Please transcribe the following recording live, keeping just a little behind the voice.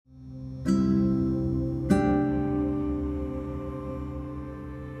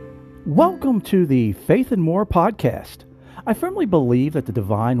Welcome to the Faith and More podcast. I firmly believe that the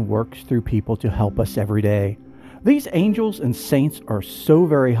divine works through people to help us every day. These angels and saints are so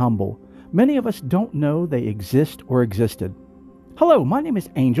very humble. Many of us don't know they exist or existed. Hello, my name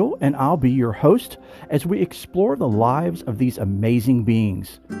is Angel, and I'll be your host as we explore the lives of these amazing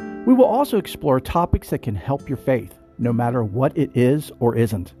beings. We will also explore topics that can help your faith, no matter what it is or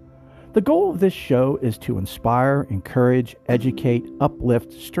isn't. The goal of this show is to inspire, encourage, educate,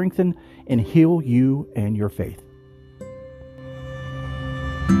 uplift, strengthen, and heal you and your faith.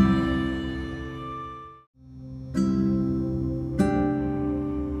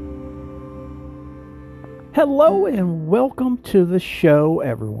 Hello and welcome to the show,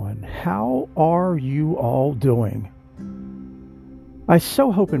 everyone. How are you all doing? I so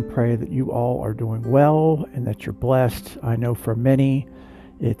hope and pray that you all are doing well and that you're blessed. I know for many,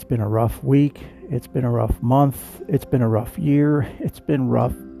 it's been a rough week, it's been a rough month, it's been a rough year, it's been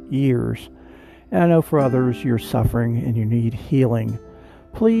rough years. And I know for others, you're suffering and you need healing.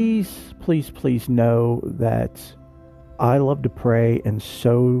 Please know that I love to pray, and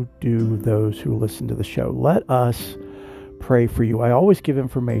so do those who listen to the show. Let us pray for you. I always give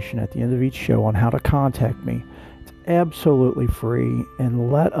information at the end of each show on how to contact me. It's absolutely free,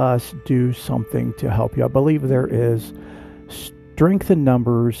 and let us do something to help you. I believe there is strength in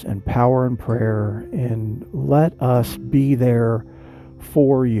numbers and power in prayer, and let us be there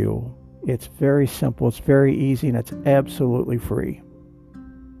for you. It's very simple, it's very easy, and it's absolutely free.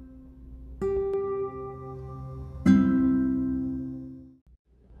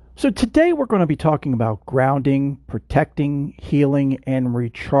 So today we're going to be talking about grounding, protecting, healing, and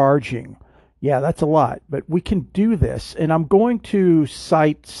recharging. Yeah, that's a lot, but we can do this. And I'm going to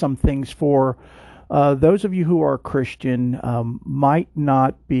cite some things for those of you who are Christian might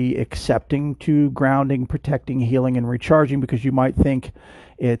not be accepting to grounding, protecting, healing, and recharging because you might think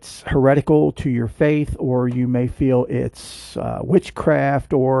it's heretical to your faith, or you may feel it's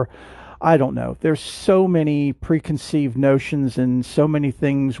witchcraft, or I don't know. There's so many preconceived notions and so many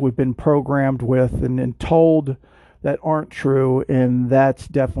things we've been programmed with and told that aren't true, and that's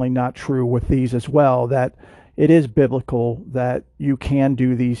definitely not true with these as well, that it is biblical, that you can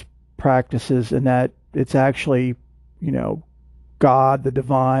do these practices, and that it's actually, God, the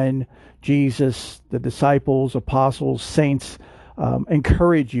divine, Jesus, the disciples, apostles, saints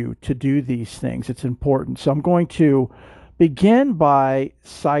encourage you to do these things. It's important. So I'm going to begin by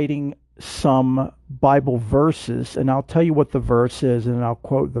citing some Bible verses, and I'll tell you what the verse is, and I'll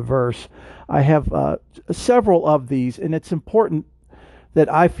quote the verse. I have several of these, and it's important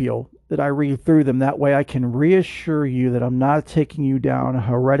that I feel that I read through them. That way I can reassure you that I'm not taking you down a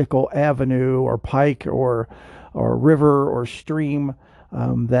heretical avenue or pike or river or stream,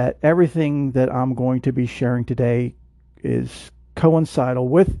 that everything that I'm going to be sharing today is coincidental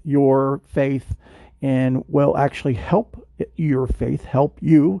with your faith and will actually help your faith, help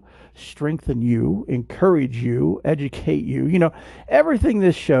you, strengthen you, encourage you, educate you, everything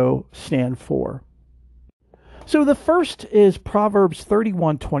this show stands for. So the first is Proverbs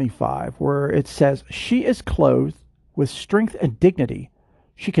 31:25, where it says, "She is clothed with strength and dignity.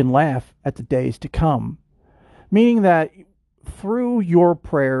 She can laugh at the days to come." Meaning that through your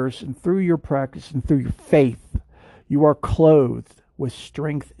prayers and through your practice and through your faith, you are clothed with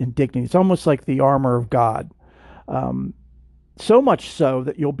strength and dignity. It's almost like the armor of God. So much so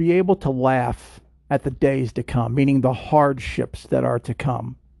that you'll be able to laugh at the days to come, meaning the hardships that are to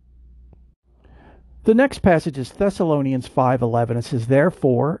come. The next passage is Thessalonians 5:11. It says,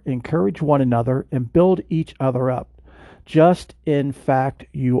 "Therefore, encourage one another and build each other up, just in fact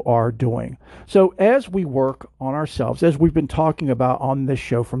you are doing." So as we work on ourselves, as we've been talking about on this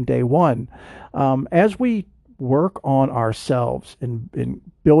show from day one, as we work on ourselves and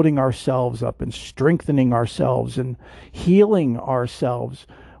building ourselves up and strengthening ourselves and healing ourselves,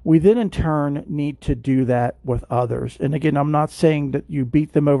 we then in turn need to do that with others. And again, I'm not saying that you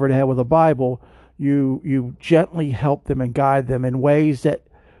beat them over the head with a Bible. You gently help them and guide them in ways that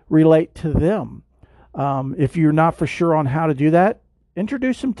relate to them. If you're not for sure on how to do that,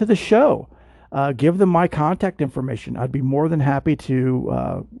 introduce them to the show. Give them my contact information. I'd be more than happy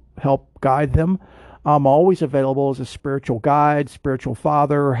to help guide them. I'm always available as a spiritual guide, spiritual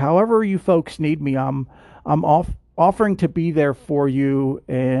father. However you folks need me, I'm offering to be there for you,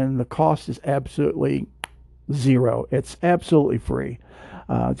 and the cost is absolutely zero. It's absolutely free.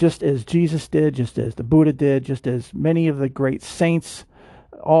 Just as Jesus did, just as the Buddha did, just as many of the great saints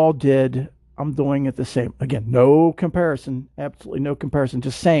all did, I'm doing it the same. Again, no comparison, absolutely no comparison.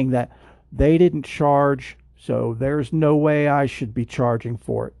 Just saying that they didn't charge, so there's no way I should be charging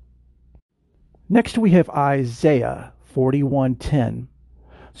for it. Next we have Isaiah 41:10.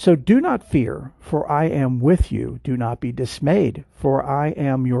 So do not fear, for I am with you. Do not be dismayed, for I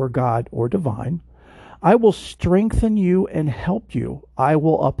am your God or divine. I will strengthen you and help you. I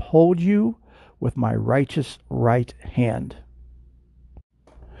will uphold you with my righteous right hand.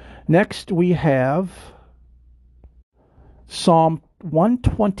 Next, we have Psalm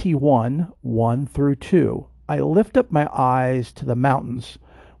 121, 1 through 2. I lift up my eyes to the mountains.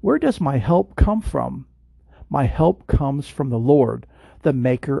 Where does my help come from? My help comes from the Lord, the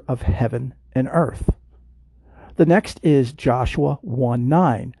maker of heaven and earth. The next is Joshua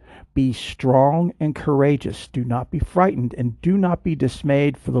 1:9. Be strong and courageous. Do not be frightened and do not be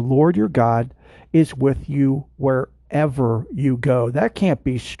dismayed, for the Lord your God is with you wherever you go. That can't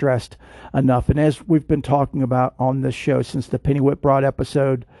be stressed enough. And as we've been talking about on this show since the Penny Whitbroad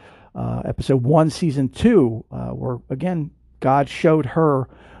episode 1, season 2, where again, God showed her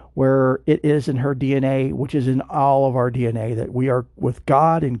where it is in her DNA, which is in all of our DNA, that we are with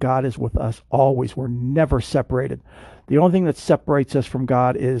God and God is with us always. We're never separated. The only thing that separates us from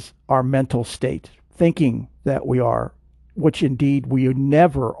God is our mental state, thinking that we are, which indeed we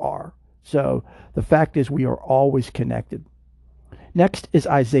never are. So the fact is we are always connected. Next is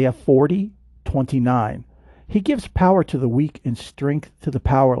Isaiah 40:29. He gives power to the weak and strength to the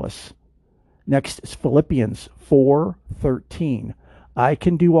powerless. Next is Philippians 4:13. I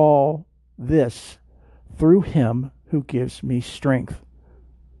can do all this through him who gives me strength.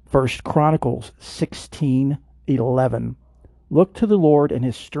 1 Chronicles 16:11. Look to the Lord and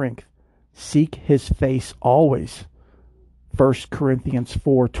his strength. Seek his face always. 1 Corinthians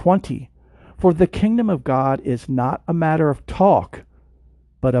 4:20. For the kingdom of God is not a matter of talk,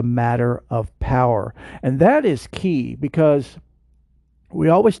 but a matter of power. And that is key, because we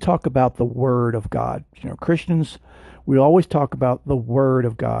always talk about the Word of God. Christians, we always talk about the Word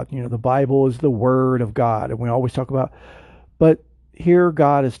of God. The Bible is the Word of God. And we always talk about, but here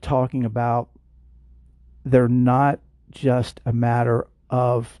God is talking about they're not just a matter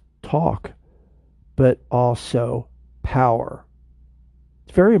of talk, but also power.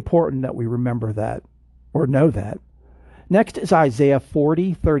 It's very important that we remember that or know that. Next is Isaiah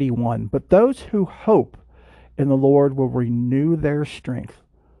 40:31. But those who hope in the Lord will renew their strength.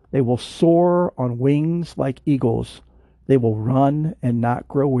 They will soar on wings like eagles. They will run and not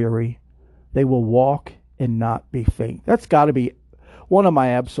grow weary. They will walk and not be faint. That's got to be one of my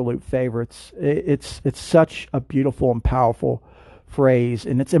absolute favorites. It's such a beautiful and powerful phrase,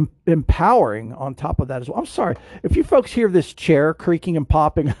 and it's empowering on top of that as well. I'm sorry if you folks hear this chair creaking and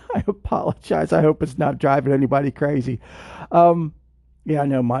popping. I apologize. I hope it's not driving anybody crazy. Yeah, I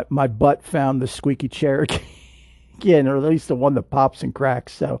know my butt found the squeaky chair again, or at least the one that pops and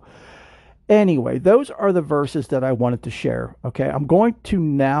cracks. So anyway, those are the verses that I wanted to share. Okay, I'm going to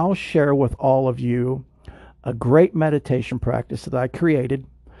now share with all of you a great meditation practice that I created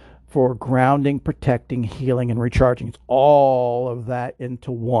for grounding, protecting, healing, and recharging. It's all of that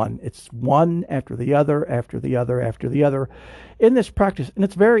into one. It's one after the other, after the other, after the other in this practice. And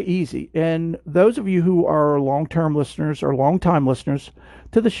it's very easy. And those of you who are long-term listeners or long-time listeners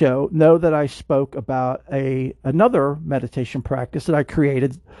to the show know that I spoke about another meditation practice that I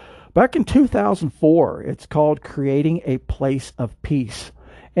created back in 2004. It's called Creating a Place of Peace.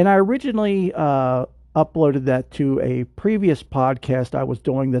 And I originally uploaded that to a previous podcast I was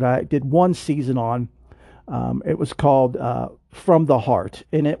doing that I did one season on. It was called From the Heart,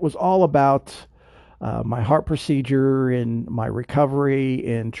 and it was all about my heart procedure and my recovery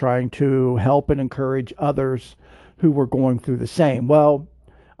and trying to help and encourage others who were going through the same. Well,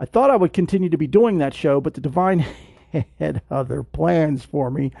 I thought I would continue to be doing that show, but the divine had other plans for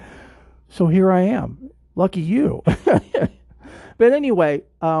me. So here I am. Lucky you. But anyway,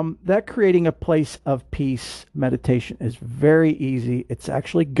 that Creating a Place of Peace meditation is very easy. It's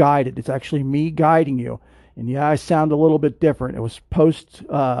actually guided. It's actually me guiding you. And yeah, I sound a little bit different. It was post,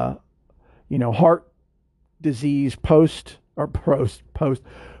 heart disease,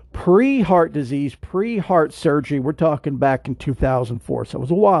 pre-heart disease, pre-heart surgery. We're talking back in 2004. So it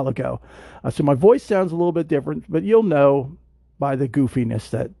was a while ago. So my voice sounds a little bit different, but you'll know by the goofiness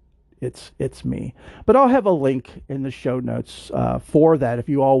that it's me. But I'll have a link in the show notes for that if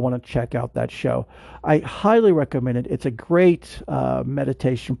you all want to check out that show. I highly recommend it. It's a great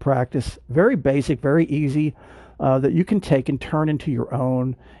meditation practice, very basic, very easy, that you can take and turn into your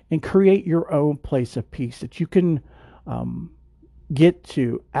own and create your own place of peace that you can get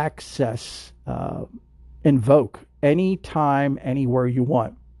to access, invoke anytime, anywhere you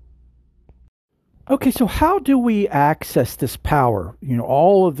want. Okay, so how do we access this power?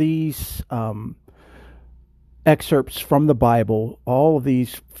 All of these excerpts from the Bible, all of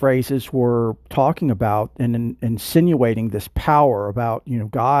these phrases were talking about and insinuating this power about,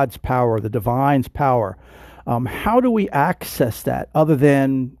 God's power, the divine's power. How do we access that other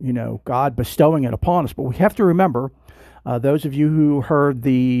than, God bestowing it upon us? But we have to remember, those of you who heard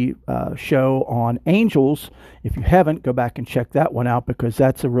the show on angels, if you haven't, go back and check that one out, because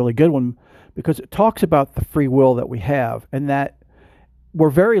that's a really good one, because it talks about the free will that we have, and that we're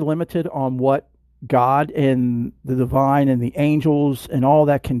very limited on what God and the divine and the angels and all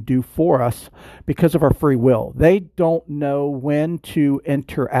that can do for us because of our free will. They don't know when to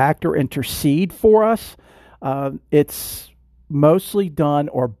interact or intercede for us. It's mostly done,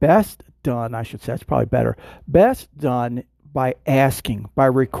 or best done, I should say, that's probably better, best done by asking, by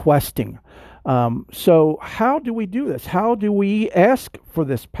requesting. So how do we do this? How do we ask for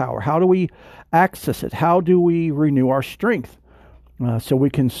this power? How do we access it? How do we renew our strength? So we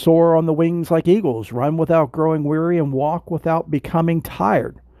can soar on the wings like eagles, run without growing weary, and walk without becoming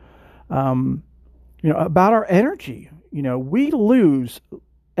tired. About our energy, we lose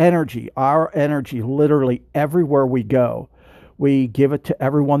energy, our energy, literally everywhere we go. We give it to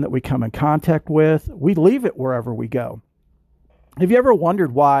everyone that we come in contact with. We leave it wherever we go. Have you ever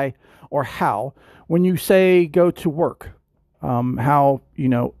wondered why or how, when you say go to work, how,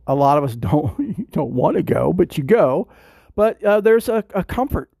 a lot of us don't want to go, but you go. But there's a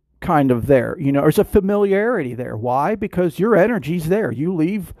comfort kind of there, there's a familiarity there. Why? Because your energy's there. You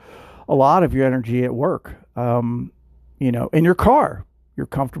leave a lot of your energy at work, in your car. You're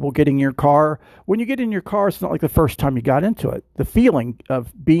comfortable getting in your car. When you get in your car, it's not like the first time you got into it. The feeling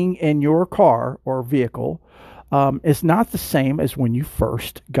of being in your car or vehicle is not the same as when you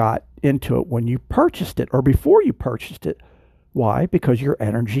first got into it, when you purchased it, or before you purchased it. Why? Because your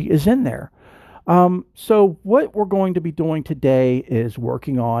energy is in there. So what we're going to be doing today is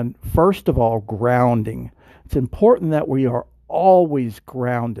working on, first of all, grounding. It's important that we are always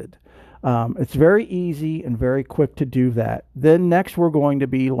grounded. It's very easy and very quick to do that. Then next, we're going to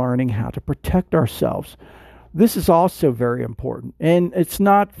be learning how to protect ourselves. This is also very important. And it's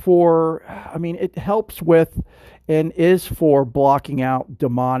not for, it helps with and is for blocking out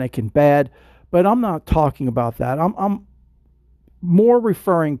demonic and bad, but I'm not talking about that. I'm more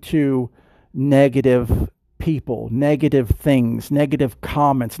referring to negative people, negative things, negative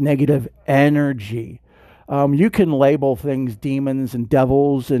comments, negative energy. You can label things demons and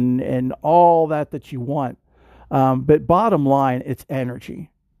devils and all that you want. But bottom line, it's energy.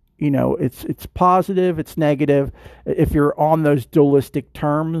 It's positive, it's negative. If you're on those dualistic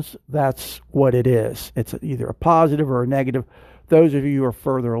terms, that's what it is. It's either a positive or a negative. Those of you who are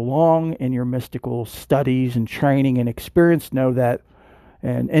further along in your mystical studies and training and experience know that.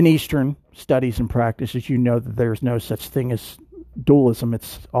 And in Eastern studies and practices, you know that there's no such thing as dualism.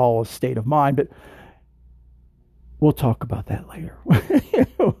 It's all a state of mind. But we'll talk about that later.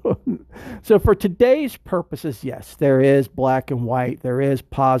 So for today's purposes, yes, there is black and white. There is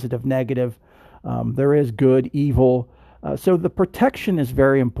positive, negative. There is good, evil. So the protection is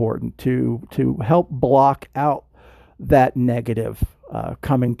very important to help block out that negative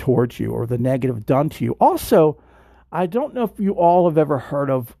coming towards you, or the negative done to you. Also, I don't know if you all have ever heard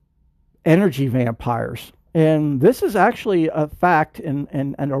of energy vampires. And this is actually a fact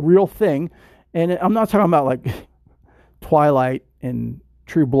and a real thing. And I'm not talking about like Twilight and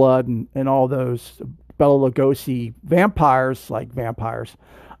True Blood and all those Bela Lugosi vampires, like vampires.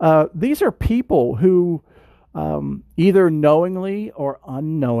 These are people who either knowingly or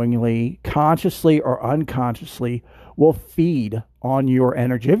unknowingly, consciously or unconsciously, will feed on your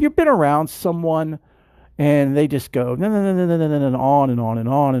energy. Have you been around someone and they just go no, on and on and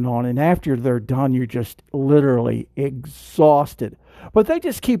on and on, and after they're done, you're just literally exhausted. But they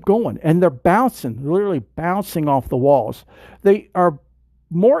just keep going, and they're literally bouncing off the walls. They are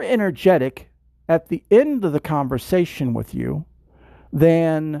more energetic at the end of the conversation with you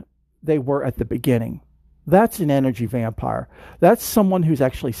than they were at the beginning. That's an energy vampire. That's someone who's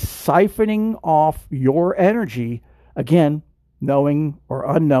actually siphoning off your energy, again, knowing or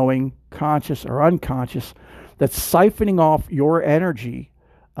unknowing, conscious or unconscious, that's siphoning off your energy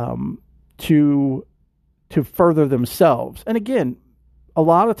to further themselves. And again, a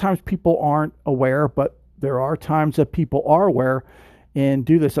lot of times people aren't aware, but there are times that people are aware and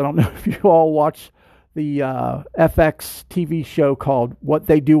do this. I don't know if you all watch the FX TV show called What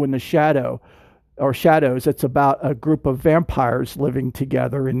They Do in the Shadows. It's about a group of vampires living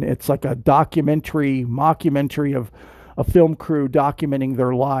together, and it's like a mockumentary of a film crew documenting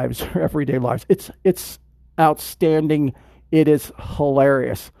their lives, their everyday lives. It's outstanding. It is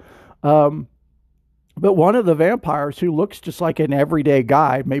hilarious. But one of the vampires, who looks just like an everyday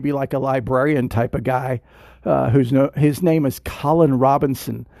guy, maybe like a librarian type of guy, his name is Colin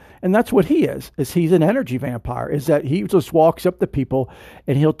Robinson. And that's what he is he's an energy vampire, is that he just walks up to people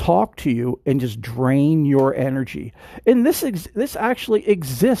and he'll talk to you and just drain your energy. And this actually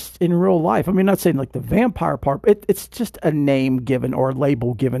exists in real life. I mean, not saying like the vampire part, it's just a name given or a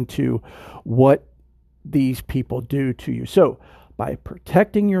label given to what these people do to you. So by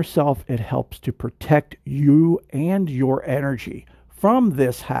protecting yourself, it helps to protect you and your energy from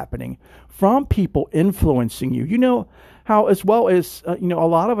this happening, from people influencing you. You know how, as well as, a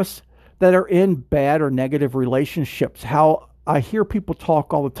lot of us that are in bad or negative relationships, how I hear people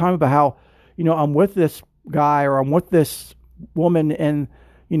talk all the time about how, I'm with this guy or I'm with this woman and,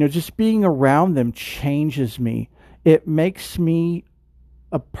 just being around them changes me. It makes me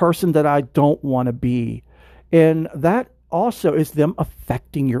a person that I don't want to be. And that also is them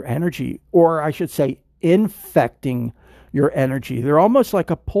affecting your energy, or I should say infecting your energy. They're almost like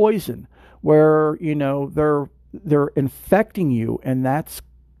a poison where, they're infecting you, and that's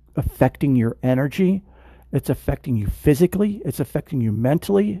affecting your energy. It's affecting you physically. It's affecting you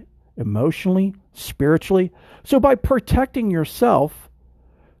mentally, emotionally, spiritually. So by protecting yourself,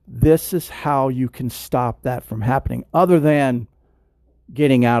 this is how you can stop that from happening, other than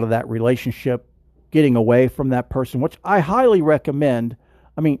getting out of that relationship, getting away from that person, which I highly recommend.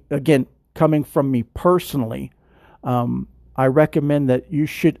 I mean, again, coming from me personally, I recommend that you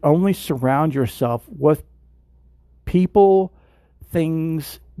should only surround yourself with people,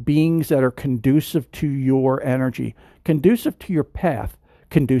 things, beings that are conducive to your energy, conducive to your path,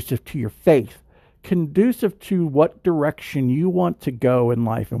 conducive to your faith, conducive to what direction you want to go in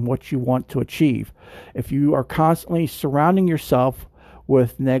life and what you want to achieve. If you are constantly surrounding yourself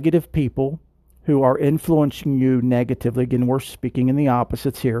with negative people who are influencing you negatively, again, we're speaking in the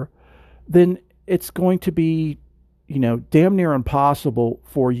opposites here, then it's going to be, damn near impossible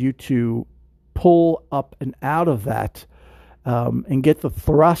for you to pull up and out of that and get the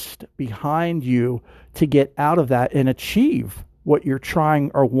thrust behind you to get out of that and achieve what you're trying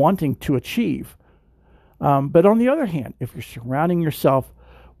or wanting to achieve. But on the other hand, if you're surrounding yourself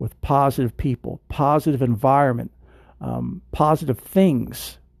with positive people, positive environment, positive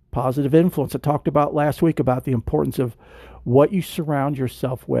things, positive influence. I talked about last week about the importance of what you surround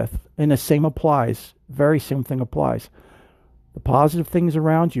yourself with. And the same applies, very same thing applies. The positive things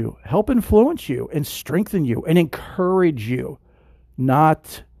around you help influence you and strengthen you and encourage you,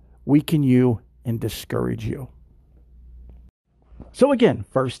 not weaken you and discourage you. So again,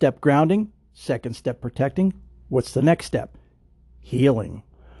 first step, grounding. Second step, protecting. What's the next step? Healing.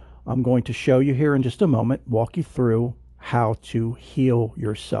 I'm going to show you here in just a moment, walk you through how to heal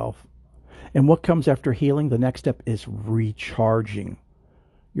yourself. And what comes after healing? The next step is recharging.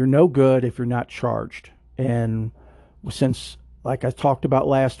 You're no good if you're not charged. And since, like I talked about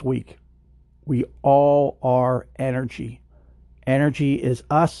last week, we all are energy. Energy is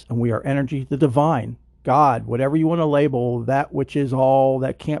us, and we are energy, the divine, God, whatever you want to label, that which is all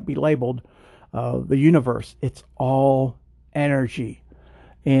that can't be labeled, the universe. It's all energy.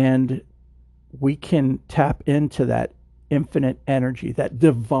 And we can tap into that infinite energy, that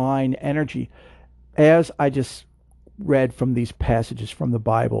divine energy. As I just read from these passages from the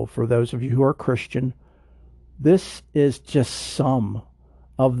Bible, for those of you who are Christian, this is just some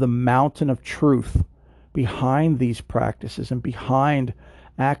of the mountain of truth behind these practices and behind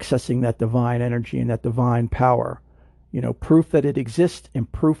accessing that divine energy and that divine power. Proof that it exists and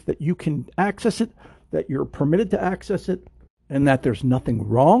proof that you can access it, that you're permitted to access it, and that there's nothing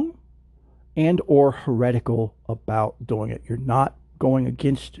wrong and or heretical about doing it. You're not going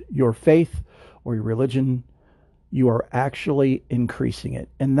against your faith or your religion. You are actually increasing it.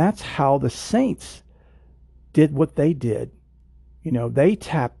 And that's how the saints did what they did. They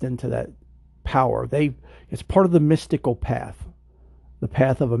tapped into that power. It's part of the mystical path, the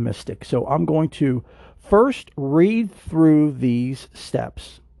path of a mystic. So I'm going to first read through these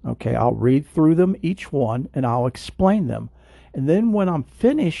steps. Okay, I'll read through them, each one, and I'll explain them. And then when I'm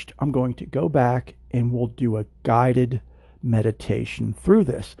finished, I'm going to go back and we'll do a guided meditation through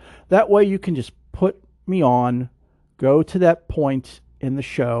this. That way you can just put me on, go to that point in the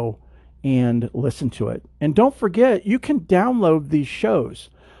show and listen to it. And don't forget, you can download these shows,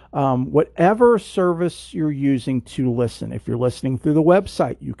 whatever service you're using to listen. If you're listening through the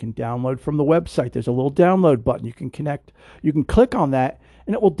website, you can download from the website. There's a little download button. You can click on that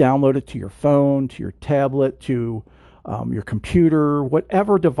and it will download it to your phone, to your tablet, to your computer,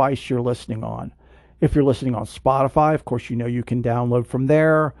 whatever device you're listening on. If you're listening on Spotify, of course, you can download from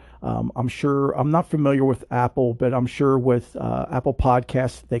there. I'm sure, I'm not familiar with Apple, but I'm sure with Apple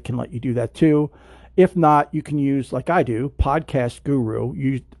Podcasts, they can let you do that too. If not, you can use, like I do, Podcast Guru.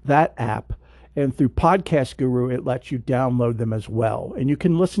 Use that app And through Podcast Guru, it lets you download them as well. And you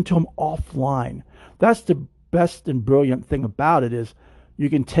can listen to them offline. That's the best and brilliant thing about it is you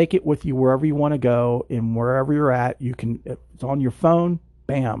can take it with you wherever you want to go and wherever you're at. You can, it's on your phone,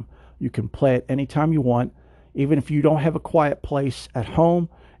 bam. You can play it anytime you want. Even if you don't have a quiet place at home,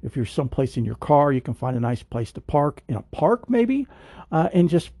 if you're someplace in your car, you can find a nice place to park, in a park maybe, and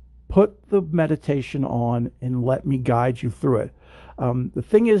just put the meditation on and let me guide you through it. The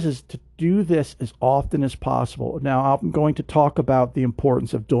thing is to do this as often as possible. Now, I'm going to talk about the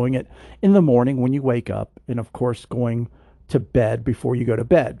importance of doing it in the morning when you wake up, and of course, going to bed before you go to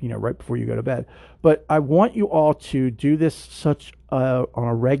bed, right before you go to bed. But I want you all to do this on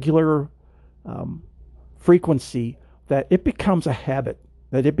a regular frequency that it becomes a habit,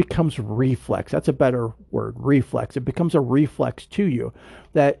 that it becomes reflex. That's a better word, reflex. It becomes a reflex to you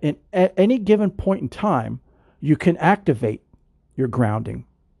that at any given point in time, you can activate your grounding.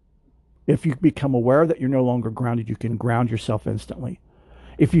 If you become aware that you're no longer grounded, you can ground yourself instantly.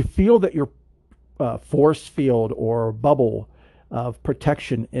 If you feel that your force field or bubble of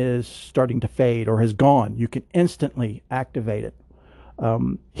protection is starting to fade or has gone, you can instantly activate it.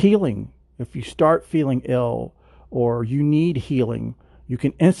 Healing, if you start feeling ill or you need healing, you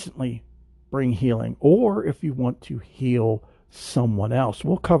can instantly bring healing. Or if you want to heal someone else,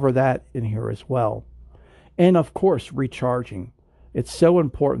 we'll cover that in here as well. And of course, recharging. It's so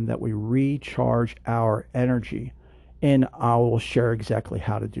important that we recharge our energy, and I will share exactly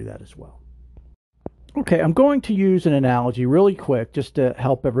how to do that as well. Okay, I'm going to use an analogy really quick just to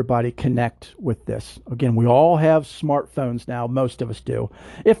help everybody connect with this. Again, we all have smartphones now, most of us do.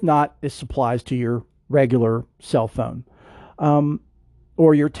 If not, this applies to your regular cell phone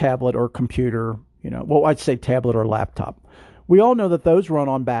or your tablet or computer, well, I'd say tablet or laptop. We all know that those run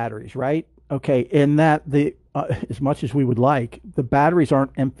on batteries, right? Okay, and that as much as we would like, the batteries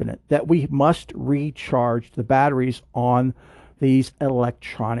aren't infinite, that we must recharge the batteries on these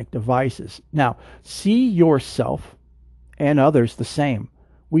electronic devices. Now, see yourself and others the same.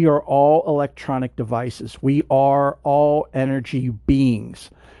 We are all electronic devices. We are all energy beings,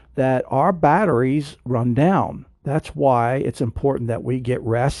 that our batteries run down. That's why it's important that we get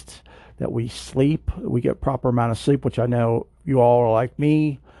rest, that we sleep, we get proper amount of sleep, which I know you all are like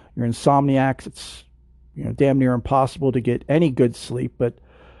me. You're insomniacs. It's damn near impossible to get any good sleep, but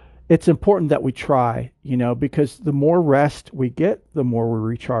it's important that we try, because the more rest we get, the more we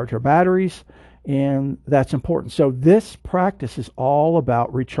recharge our batteries, and that's important. So this practice is all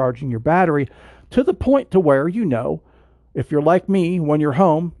about recharging your battery to the point to where, if you're like me, when you're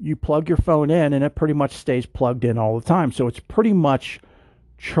home, you plug your phone in and it pretty much stays plugged in all the time. So it's pretty much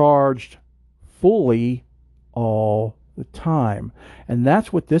charged fully all the time. And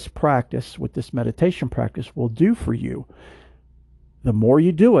that's what this practice, what this meditation practice will do for you. The more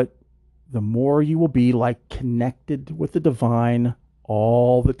you do it, the more you will be like connected with the divine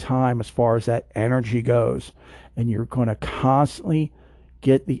all the time as far as that energy goes. And you're going to constantly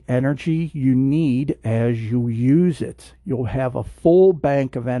get the energy you need as you use it. You'll have a full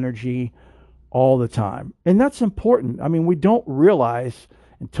bank of energy all the time. And that's important. I mean, we don't realize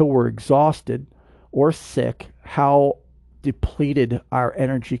until we're exhausted or sick how depleted our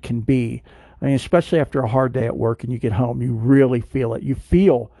energy can be. I mean, especially after a hard day at work and you get home, you really feel it. You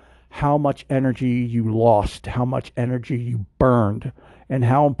feel how much energy you lost, how much energy you burned, and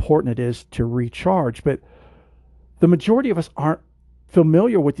how important it is to recharge. But the majority of us aren't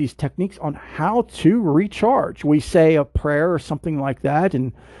familiar with these techniques on how to recharge. We say a prayer or something like that,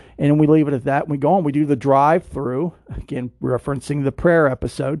 and we leave it at that. We go on, we do the drive-through, again, referencing the prayer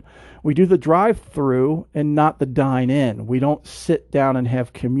episode. We do the drive-through and not the dine-in. We don't sit down and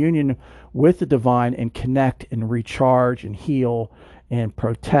have communion with the divine and connect and recharge and heal and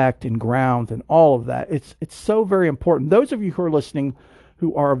protect and ground and all of that. It's so very important. Those of you who are listening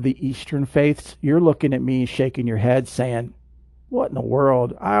who are of the Eastern faiths, you're looking at me shaking your head saying, what in the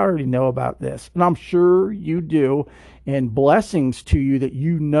world? I already know about this. And I'm sure you do. And blessings to you that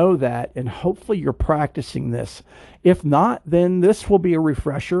you know that. And hopefully you're practicing this. If not, then this will be a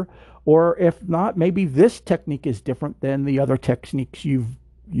refresher. Or if not, maybe this technique is different than the other techniques you've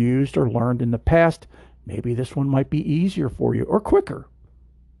used or learned in the past. Maybe this one might be easier for you or quicker.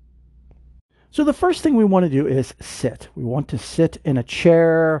 So the first thing we want to do is sit. We want to sit in a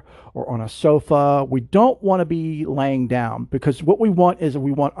chair or on a sofa. We don't want to be laying down, because what we want is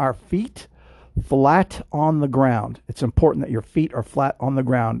we want our feet flat on the ground. It's important that your feet are flat on the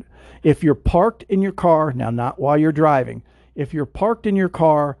ground. If you're parked in your car, now not while you're driving, if you're parked in your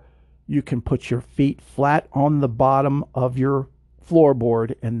car, you can put your feet flat on the bottom of your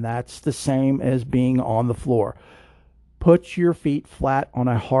floorboard, and that's the same as being on the floor. Put your feet flat on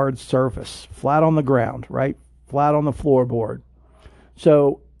a hard surface, flat on the ground, right? Flat on the floorboard.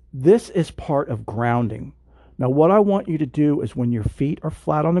 So this is part of grounding. Now, what I want you to do is when your feet are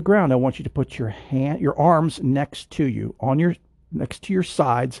flat on the ground, I want you to put your arms next to you, next to your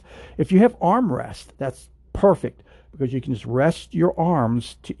sides. If you have armrest, that's perfect because you can just rest your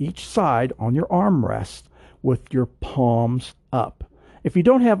arms to each side on your armrest with your palms up. If you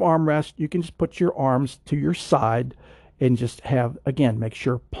don't have armrest, you can just put your arms to your side and just have, again, make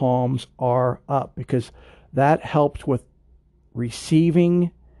sure palms are up because that helps with receiving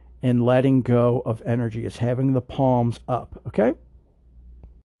and letting go of energy, is having the palms up, okay?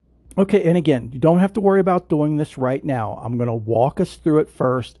 Okay, and again, you don't have to worry about doing this right now. I'm going to walk us through it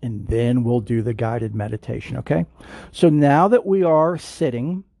first, and then we'll do the guided meditation, okay? So now that we are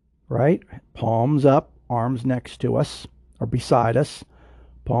sitting, right, palms up, arms next to us or beside us,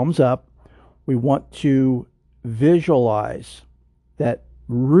 palms up, we want to visualize that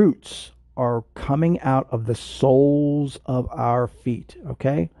roots are coming out of the soles of our feet,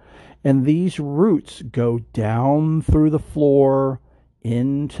 okay? And these roots go down through the floor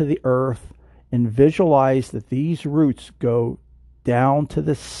into the earth, and visualize that these roots go down to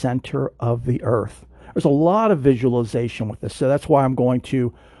the center of the earth. There's a lot of visualization with this, so that's why I'm going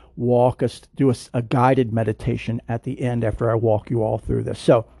to do a guided meditation at the end after I walk you all through this.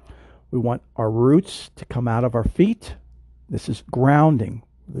 So we want our roots to come out of our feet. This is grounding.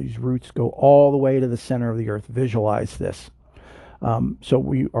 These roots go all the way to the center of the earth. Visualize this. So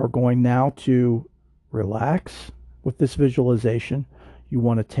we are going now to relax with this visualization. You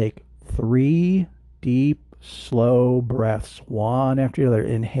want to take 3 deep, slow breaths, one after the other.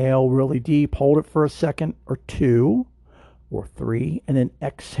 Inhale really deep, hold it for a second or 2 or 3, and then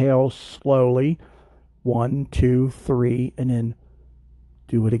exhale slowly, 1, 2, 3, and then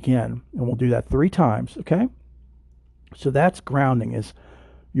do it again. And we'll do that 3 times, okay? So that's grounding, is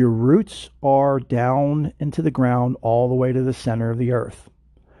your roots are down into the ground all the way to the center of the earth.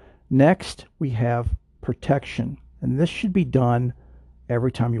 Next, we have protection. And this should be done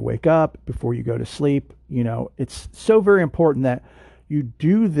every time you wake up, before you go to sleep. You know, it's so very important that you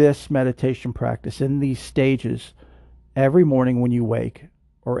do this meditation practice in these stages every morning when you wake,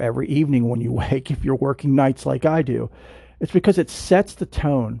 or every evening when you wake if you're working nights like I do. It's because it sets the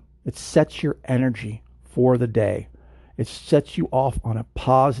tone. It sets your energy for the day. It sets you off on a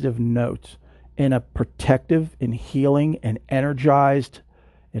positive note, in a protective and healing and energized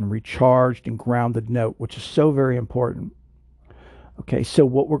and recharged and grounded note, which is so very important. Okay, so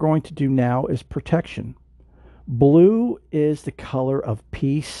what we're going to do now is protection. Blue is the color of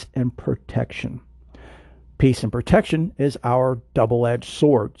peace and protection. Peace and protection is our double-edged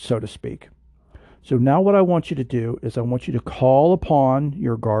sword, so to speak. So now what I want you to do is I want you to call upon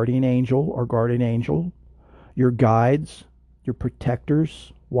your guardian angel or guardian angel, your guides, your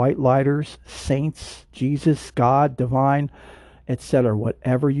protectors, white lighters, saints, Jesus, God, divine, etc.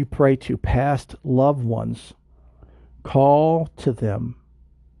 Whatever you pray to, past loved ones, call to them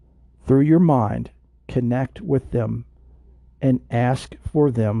through your mind, connect with them, and ask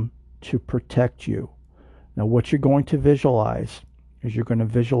for them to protect you. Now, what you're going to visualize is you're going to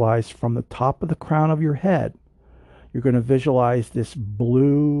visualize from the top of the crown of your head, you're going to visualize this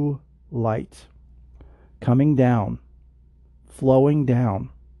blue light coming down, flowing down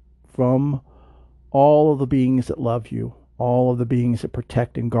from all of the beings that love you, all of the beings that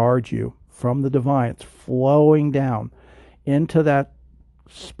protect and guard you, from the divine. It's flowing down into that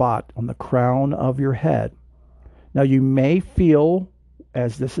spot on the crown of your head. Now, you may feel,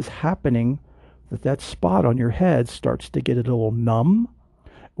 as this is happening, that spot on your head starts to get a little numb,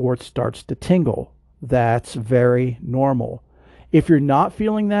 or it starts to tingle. That's very normal. If you're not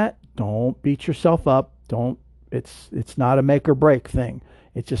feeling that, don't beat yourself up. It's not a make or break thing.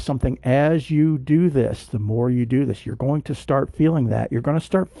 It's just something, as you do this, the more you do this, you're going to start feeling that. You're going to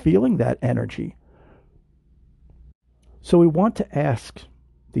start feeling that energy. So we want to ask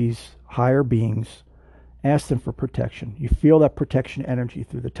these higher beings, ask them for protection. You feel that protection energy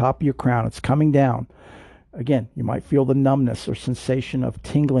through the top of your crown. It's coming down. Again, you might feel the numbness or sensation of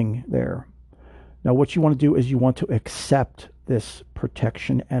tingling there. Now, what you want to do is you want to accept this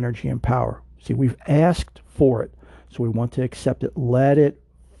protection energy and power. See, we've asked for it, so we want to accept it. Let it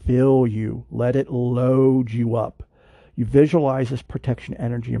fill you. Let it load you up. You visualize this protection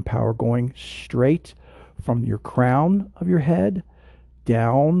energy and power going straight from your crown of your head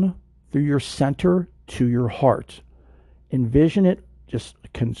down through your center to your heart. Envision it just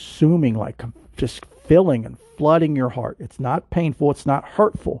consuming, like just filling and flooding your heart. It's not painful. It's not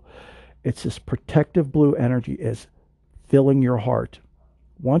hurtful. It's this protective blue energy is filling your heart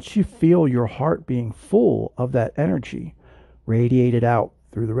Once you feel your heart being full of that energy, radiate it out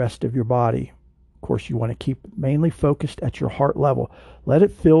through the rest of your body. Of course, you want to keep mainly focused at your heart level. Let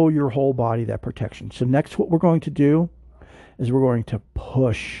it fill your whole body, that protection. So next, what we're going to do is we're going to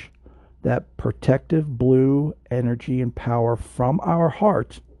push that protective blue energy and power from our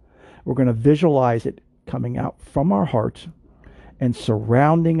heart. We're going to visualize it coming out from our heart and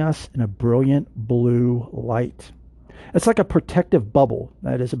surrounding us in a brilliant blue light. It's like a protective bubble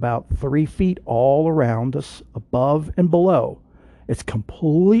that is about 3 feet all around us, above and below. It's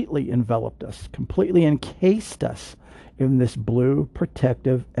completely enveloped us, completely encased us in this blue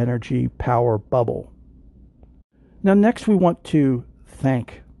protective energy power bubble. Now, next we want to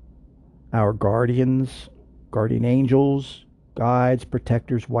thank our guardians, guardian angels, guides,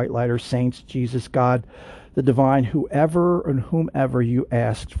 protectors, white lighters, saints, Jesus, God, the divine, whoever and whomever you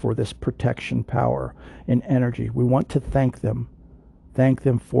asked for this protection power and energy. We want to thank them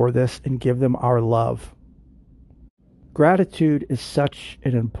for this and give them our love. Gratitude is such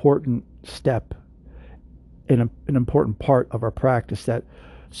an important step, an important part of our practice that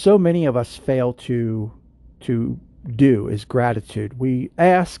so many of us fail to do is gratitude. We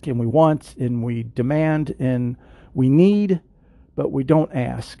ask and we want and we demand and we need, but we don't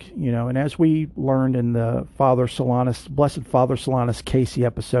ask, and as we learned in the Blessed Father Solanus Casey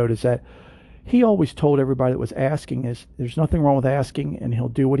episode, is that he always told everybody that was asking is there's nothing wrong with asking, and he'll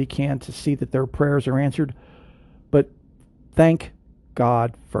do what he can to see that their prayers are answered. But thank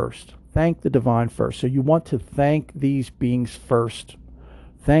God first. Thank the divine first. So you want to thank these beings first.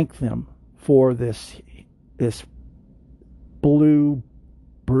 Thank them for this blue,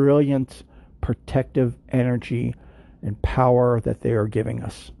 brilliant, protective energy and power that they are giving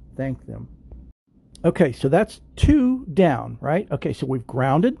us. Thank them. Okay, so that's 2 down, right? Okay, so we've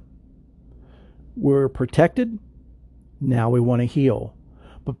grounded. We're protected. Now we want to heal.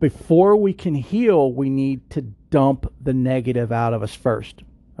 But before we can heal, we need to dump the negative out of us first.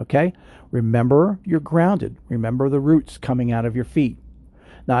 Okay? Remember, you're grounded. Remember the roots coming out of your feet.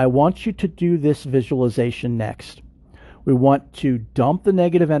 Now, I want you to do this visualization next. We want to dump the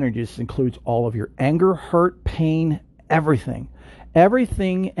negative energy. This includes all of your anger, hurt, pain, everything.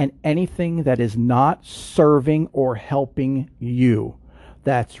 Everything and anything that is not serving or helping you.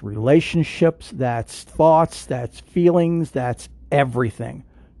 That's relationships, that's thoughts, that's feelings, that's everything.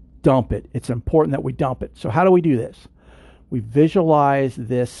 Dump it. It's important that we dump it. So how do we do this? We visualize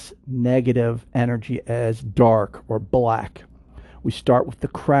this negative energy as dark or black. We start with the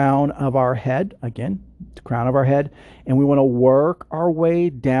crown of our head, again, the crown of our head, and we want to work our way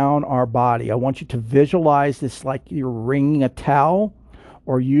down our body. I want you to visualize this like you're wringing a towel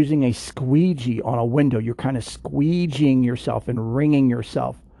or using a squeegee on a window. You're kind of squeegeeing yourself and wringing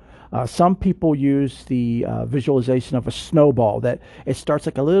yourself. Some people use the visualization of a snowball, that it starts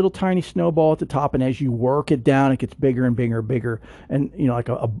like a little tiny snowball at the top, and as you work it down, it gets bigger and bigger and bigger, and like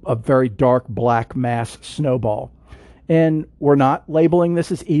a very dark black mass snowball. And we're not labeling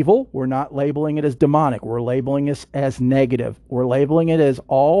this as evil. We're not labeling it as demonic. We're labeling this as negative. We're labeling it as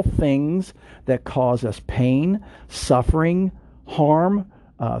all things that cause us pain, suffering, harm,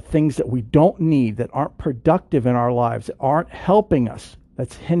 things that we don't need, that aren't productive in our lives, that aren't helping us,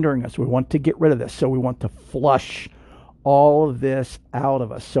 that's hindering us. We want to get rid of this. So we want to flush all of this out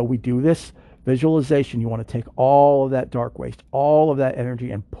of us. So we do this visualization. You want to take all of that dark waste, all of that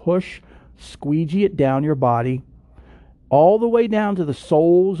energy, and squeegee it down your body, all the way down to the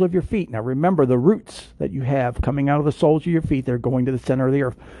soles of your feet. Now remember, the roots that you have coming out of the soles of your feet, they're going to the center of the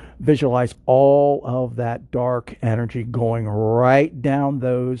earth. Visualize all of that dark energy going right down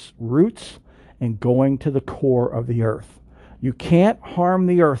those roots and going to the core of the earth. You can't harm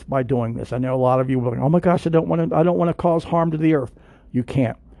the earth by doing this. I know a lot of you will be like, oh my gosh, I don't want to cause harm to the earth. You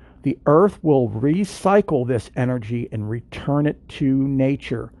can't. The earth will recycle this energy and return it to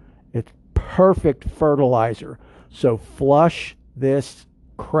nature. It's perfect fertilizer. So flush this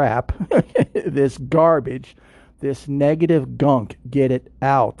crap, this garbage, this negative gunk, get it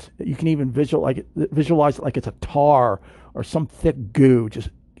out. You can even visualize it like it's a tar or some thick goo. Just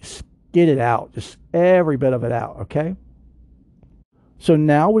get it out, just every bit of it out, okay? So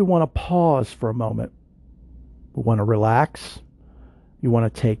now we want to pause for a moment. We want to relax. You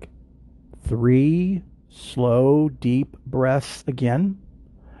want to take 3 slow, deep breaths again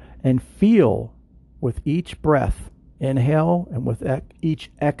and feel with each breath, inhale, and with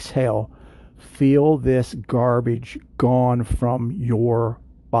each exhale, feel this garbage gone from your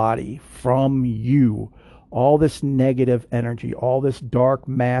body, from you. All this negative energy, all this dark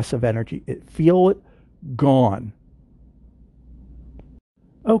mass of energy, feel it gone.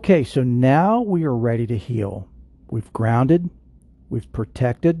 Okay, so now we are ready to heal. We've grounded, we've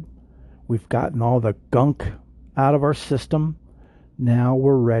protected, we've gotten all the gunk out of our system. Now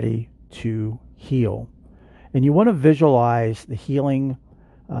we're ready to heal. And you want to visualize the healing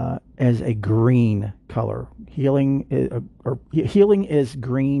as a green color. Healing is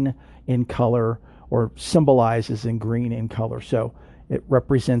green in color, or symbolizes in green in color. So it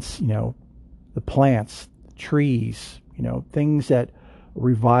represents, the plants, trees, things that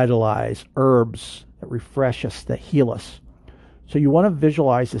revitalize, herbs that refresh us, that heal us. So you want to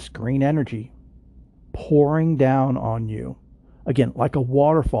visualize this green energy pouring down on you. Again, like a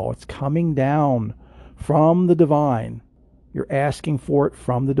waterfall, it's coming down from the divine. You're asking for it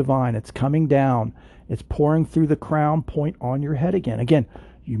from the divine. It's coming down. It's pouring through the crown point on your head again. Again,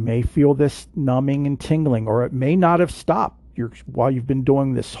 you may feel this numbing and tingling, or it may not have stopped while you've been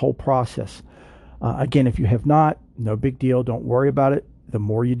doing this whole process. Again, if you have not, no big deal. Don't worry about it. The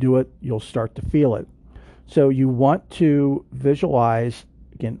more you do it, you'll start to feel it. So you want to visualize,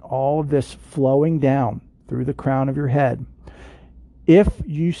 again, all of this flowing down through the crown of your head. If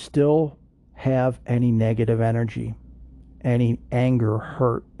you still have any negative energy, any anger,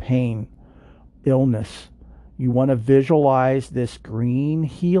 hurt, pain, illness, you want to visualize this green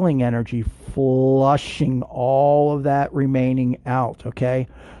healing energy flushing all of that remaining out, okay?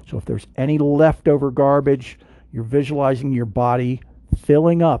 So if there's any leftover garbage, you're visualizing your body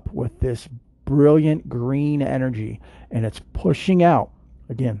filling up with this brilliant green energy, and it's pushing out,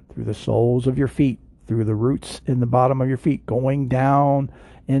 again, through the soles of your feet, through the roots in the bottom of your feet, going down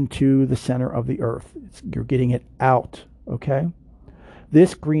into the center of the earth. You're getting it out, okay?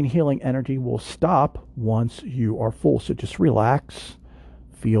 This green healing energy will stop once you are full. So just relax.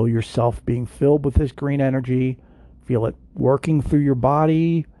 Feel yourself being filled with this green energy. Feel it working through your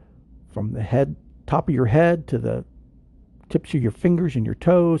body from the head, top of your head to the tips of your fingers and your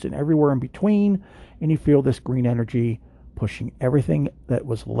toes and everywhere in between. And you feel this green energy pushing everything that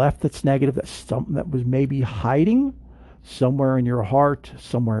was left that's negative, that's something that was maybe hiding somewhere in your heart,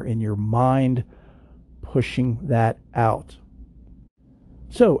 somewhere in your mind, pushing that out.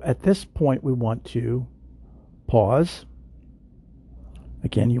 So at this point, we want to pause.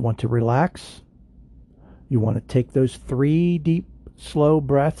 Again, you want to relax. You want to take those 3 deep, slow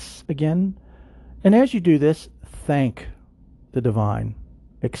breaths again. And as you do this, thank the divine.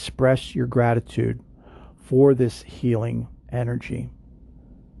 Express your gratitude for this healing energy.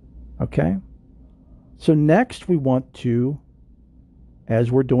 Okay? So next, we want to, as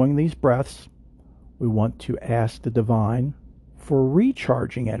we're doing these breaths, we want to ask the divine for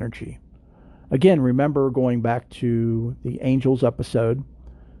recharging energy. Again, remember, going back to the angels episode,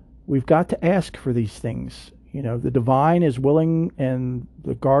 we've got to ask for these things. The divine is willing, and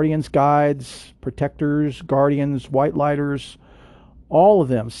the guardians, guides, protectors, guardians, white lighters, all of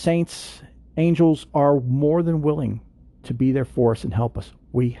them, saints, angels, are more than willing to be there for us and help us.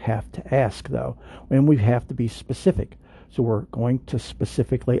 We have to ask, though, and we have to be specific. So we're going to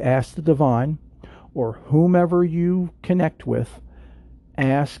specifically ask the divine, or whomever you connect with,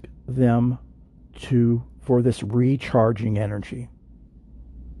 ask them for this recharging energy.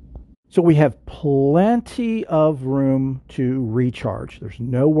 So we have plenty of room to recharge. There's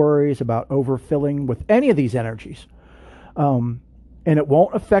no worries about overfilling with any of these energies. And it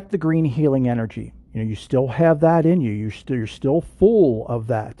won't affect the green healing energy. You still have that in you. You're still full of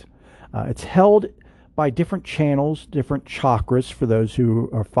that. It's held by different channels, different chakras, for those who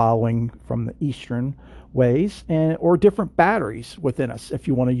are following from the Eastern ways, or different batteries within us, if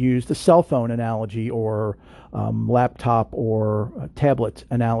you want to use the cell phone analogy, or laptop or tablet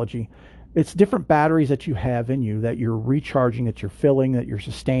analogy. It's different batteries that you have in you that you're recharging, that you're filling, that you're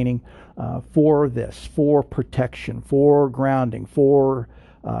sustaining for this, for protection, for grounding, for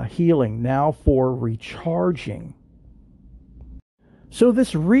healing, now for recharging. So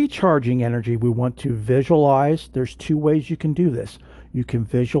this recharging energy, we want to visualize. There's 2 ways you can do this. You can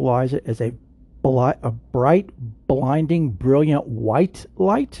visualize it as a bright, blinding, brilliant white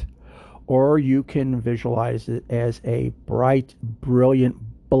light, or you can visualize it as a bright, brilliant,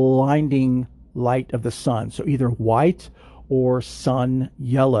 blinding light of the sun. So either white or sun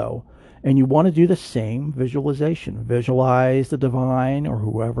yellow. And you want to do the same visualization. Visualize the divine, or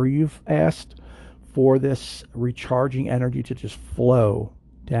whoever you've asked for this recharging energy to just flow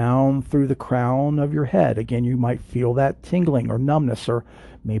down through the crown of your head. Again, you might feel that tingling or numbness, or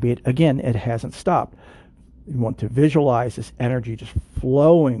maybe it hasn't stopped. You want to visualize this energy just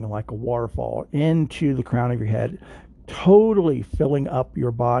flowing like a waterfall into the crown of your head, totally filling up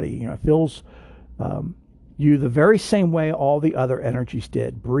your body. It fills you the very same way all the other energies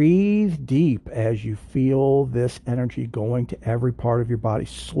did. Breathe deep as you feel this energy going to every part of your body.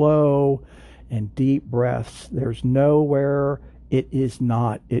 Slow and deep breaths. There's nowhere It is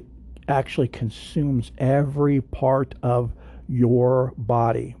not. It actually consumes every part of your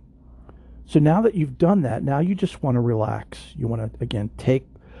body. So now that you've done that, now you just want to relax. You want to, again, take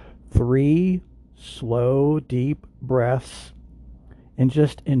 3 slow, deep breaths and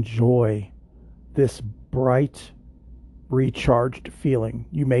just enjoy this bright, recharged feeling.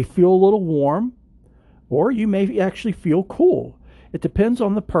 You may feel a little warm, or you may actually feel cool. It depends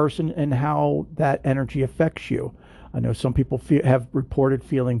on the person and how that energy affects you. I know some people have reported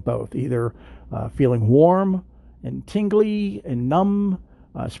feeling both, either feeling warm and tingly and numb,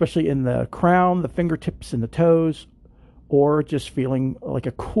 especially in the crown, the fingertips, and the toes, or just feeling like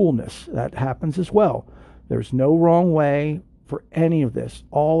a coolness. That happens as well. There's no wrong way for any of this.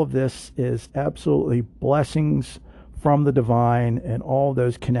 All of this is absolutely blessings from the divine and all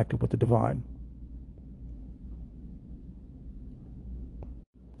those connected with the divine.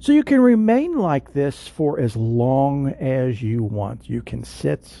 So you can remain like this for as long as you want. You can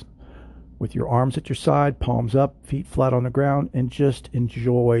sit with your arms at your side, palms up, feet flat on the ground, and just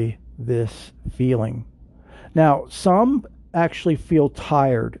enjoy this feeling. Now, some actually feel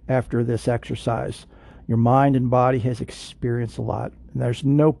tired after this exercise. Your mind and body has experienced a lot, and there's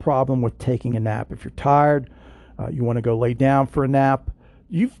no problem with taking a nap. If you're tired, you want to go lay down for a nap.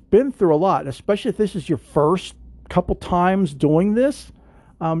 You've been through a lot, especially if this is your first couple times doing this.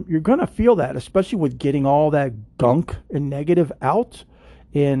 You're going to feel that, especially with getting all that gunk and negative out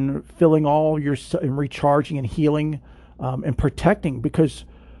and filling all your and recharging and healing and protecting, because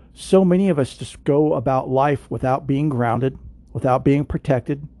so many of us just go about life without being grounded, without being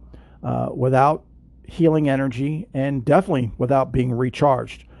protected, without healing energy, and definitely without being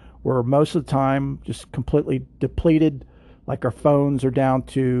recharged. We're most of the time just completely depleted, like our phones are down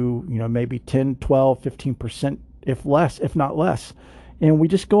to, maybe 10, 12, 15%, if less, if not less. And we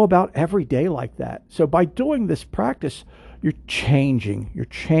just go about every day like that. So by doing this practice, you're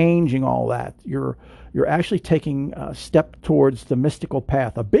changing all that. You're actually taking a step towards the mystical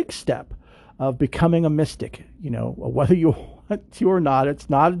path, a big step of becoming a mystic. Whether you want to or not, it's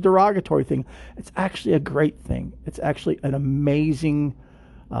not a derogatory thing. It's actually a great thing. It's actually an amazing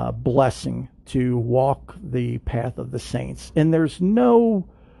blessing to walk the path of the saints. And there's no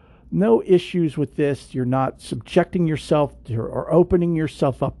issues with this. You're not subjecting yourself to or opening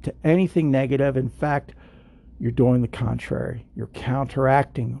yourself up to anything negative. In fact, you're doing the contrary. You're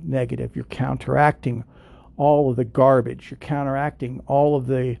counteracting negative. You're counteracting all of the garbage. You're counteracting all of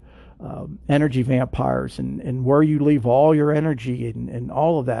the energy vampires and where you leave all your energy and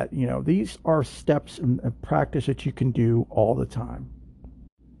all of that. These are steps and practice that you can do all the time.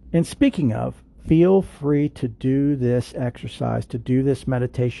 And speaking of, feel free to do this exercise, to do this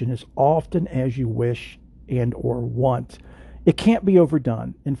meditation as often as you wish and or want. It can't be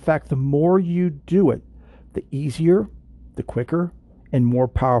overdone. In fact, the more you do it, the easier, the quicker, and more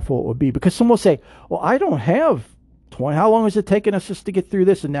powerful it will be. Because someone will say, well, I don't have 20. How long has it taken us just to get through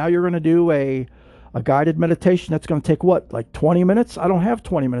this? And now you're going to do a guided meditation that's going to take what, like 20 minutes? I don't have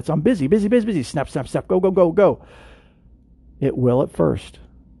 20 minutes. I'm busy. Snap, snap, snap. Go. It will at first.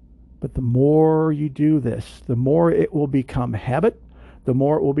 But the more you do this, the more it will become habit, the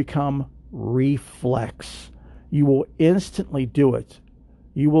more it will become reflex. You will instantly do it.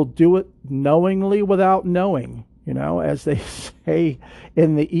 You will do it knowingly without knowing. As they say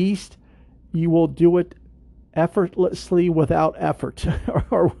in the East, you will do it effortlessly without effort,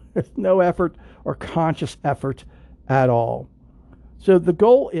 or with no effort or conscious effort at all. So the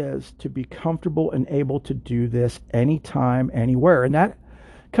goal is to be comfortable and able to do this anytime, anywhere. And that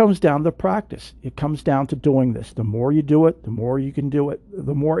comes down to practice. It comes down to doing this. The more you do it, the more you can do it.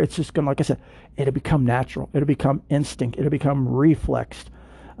 The more it's just going to, like I said, it'll become natural. It'll become instinct. It'll become reflexed.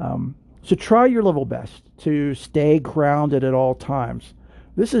 So try your level best to stay grounded at all times.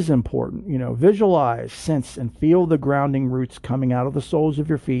 This is important. Visualize, sense, and feel the grounding roots coming out of the soles of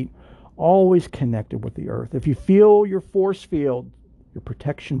your feet, always connected with the earth. If you feel your force field, your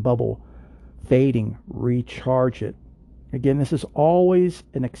protection bubble fading, recharge it. Again, this is always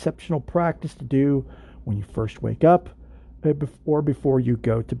an exceptional practice to do when you first wake up or before you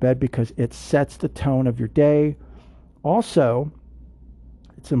go to bed, because it sets the tone of your day. Also,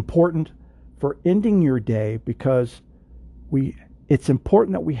 it's important for ending your day because it's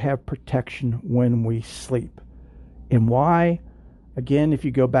important that we have protection when we sleep. And why? Again, if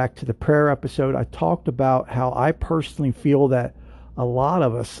you go back to the prayer episode, I talked about how I personally feel that a lot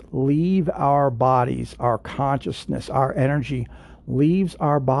of us leave our bodies, our consciousness, our energy leaves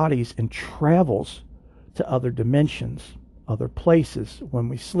our bodies and travels to other dimensions, other places when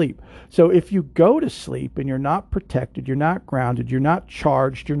we sleep. So if you go to sleep and you're not protected, you're not grounded, you're not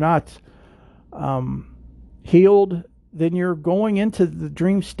charged, you're not healed then you're going into the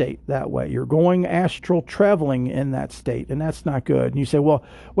dream state that way. You're going astral traveling in that state, and that's not good. And you say, well,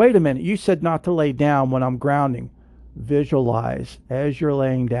 wait a minute, you said not to lay down when I'm grounding. Visualize as you're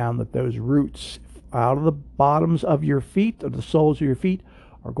laying down that those roots out of the bottoms of your feet, or the soles of your feet,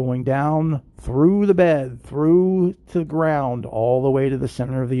 are going down through the bed, through to the ground, all the way to the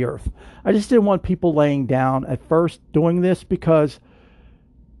center of the earth. I just didn't want people laying down at first doing this because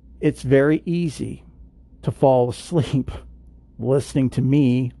it's very easy to fall asleep listening to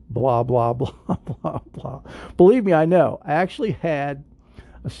me blah blah blah blah blah. Believe me, I know. I actually had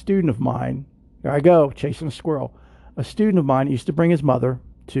a student of mine. Here I go chasing a squirrel. A student of mine used to bring his mother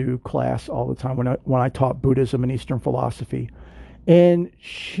to class all the time when I taught Buddhism and Eastern philosophy, and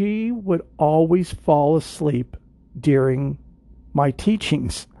she would always fall asleep during my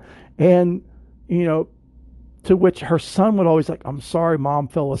teachings, and to which her son would always like, I'm sorry, Mom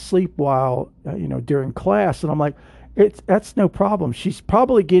fell asleep while, during class. And I'm like, that's no problem. She's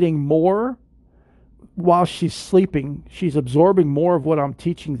probably getting more while she's sleeping. She's absorbing more of what I'm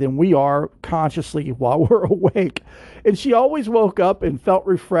teaching than we are consciously while we're awake. And she always woke up and felt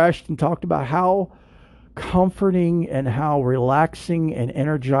refreshed and talked about how comforting and how relaxing and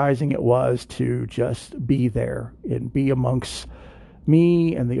energizing it was to just be there and be amongst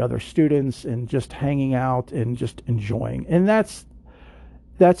me and the other students and just hanging out and just enjoying. And that's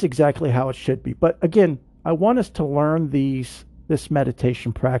exactly how it should be. But again, I want us to learn this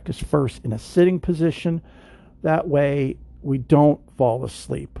meditation practice first in a sitting position. That way we don't fall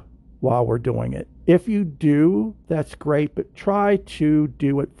asleep while we're doing it. If you do, that's great, but try to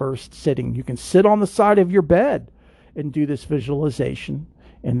do it first sitting. You can sit on the side of your bed and do this visualization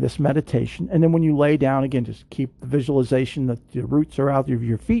in this meditation. And then when you lay down, again, just keep the visualization that the roots are out of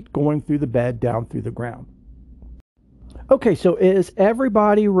your feet going through the bed down through the ground. Okay, so is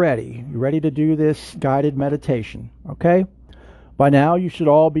everybody ready? You ready to do this guided meditation? Okay? By now, you should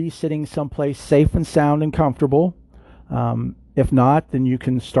all be sitting someplace safe and sound and comfortable. If not, then you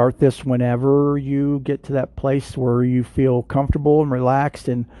can start this whenever you get to that place where you feel comfortable and relaxed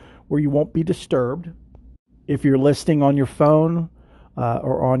and where you won't be disturbed. If you're listening on your phone,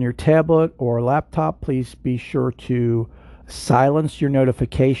 or on your tablet or laptop, please be sure to silence your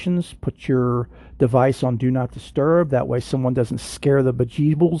notifications. Put your device on Do Not Disturb. That way someone doesn't scare the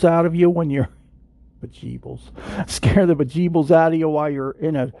bejeebles out of you when you're... Scare the bejeebles out of you while you're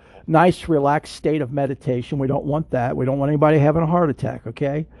in a nice, relaxed state of meditation. We don't want that. We don't want anybody having a heart attack,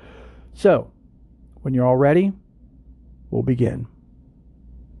 okay? So, when you're all ready, we'll begin.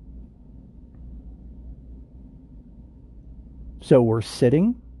 So we're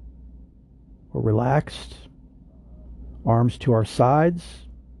sitting, we're relaxed, arms to our sides,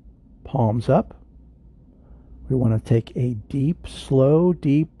 palms up. We want to take a deep, slow,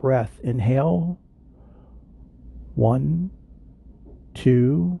 deep breath. Inhale. 1,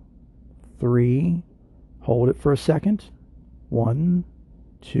 2, 3. Hold it for a second. 1,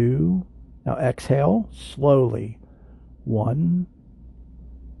 2. Now exhale slowly. 1,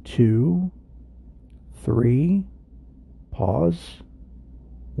 2, 3. Pause.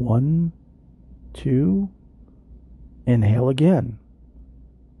 1, 2. Inhale again.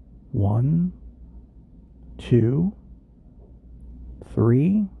 1, 2,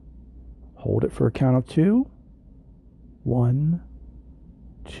 3. Hold it for a count of 2. 1,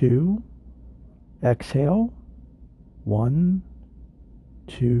 2. Exhale. 1,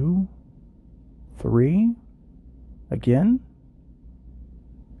 2, 3. Again.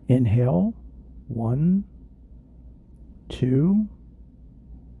 Inhale. 1, 2,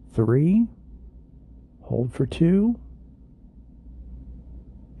 3. Hold for 2.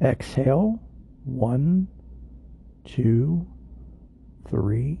 Exhale. 1, 2,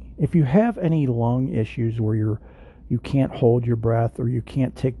 3. If you have any lung issues where you can't hold your breath or you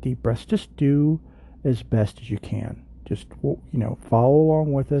can't take deep breaths, just do as best as you can. Just follow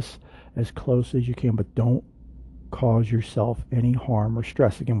along with us as close as you can, but don't cause yourself any harm or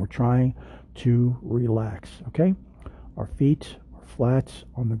stress. Again, we're trying to relax, okay? Our feet are flat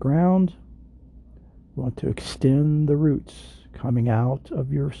on the ground. We want to extend the roots coming out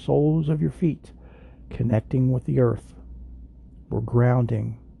of your soles of your feet, connecting with the earth. We're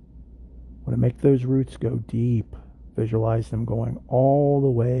grounding. We want to make those roots go deep. Visualize them going all the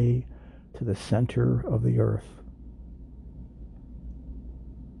way to the center of the earth.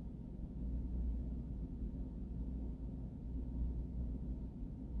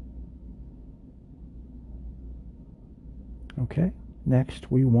 Okay,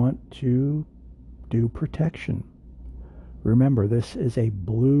 next we want to do protection. Remember, this is a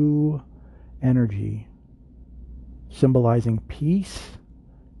blue energy symbolizing peace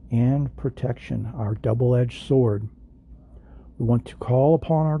and protection, our double-edged sword. We want to call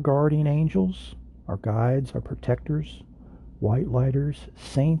upon our guardian angels, our guides, our protectors, white lighters,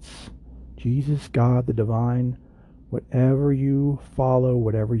 saints, Jesus, God, the divine, whatever you follow,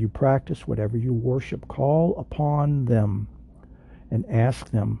 whatever you practice, whatever you worship, call upon them and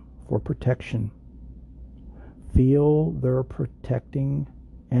ask them for protection. Feel their protecting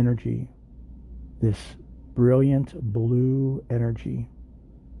energy, this brilliant blue energy.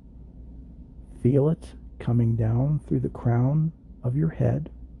 Feel it coming down through the crown of your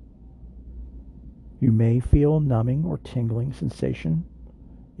head. You may feel numbing or tingling sensation.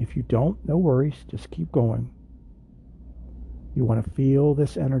 If you don't, no worries, just keep going. You want to feel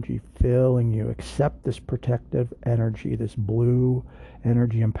this energy filling you. Accept this protective energy, this blue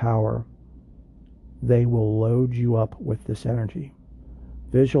energy and power. They will load you up with this energy.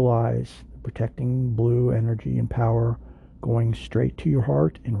 Visualize the protecting blue energy and power going straight to your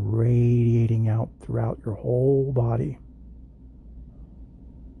heart and radiating out throughout your whole body.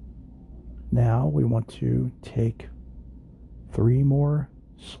 Now we want to take 3 more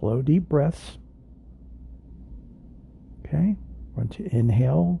slow, deep breaths. Okay, we're going to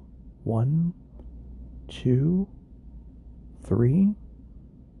inhale. 1, 2, 3.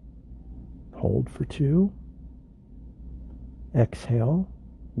 Hold for 2. Exhale.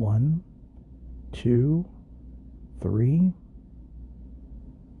 1, 2, 3.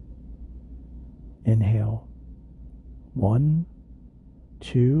 Inhale. 1,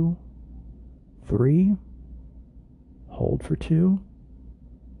 2, 3. Hold for 2.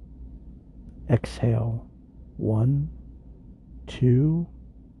 Exhale. 1, 2,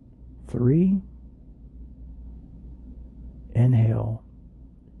 3. Inhale.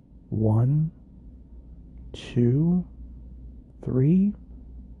 1, 2, 3.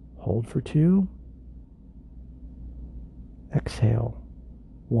 Hold for 2. Exhale.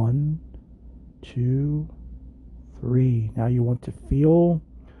 1, 2, 3. Now you want to feel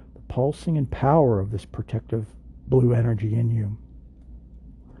the pulsing and power of this protective blue energy in you.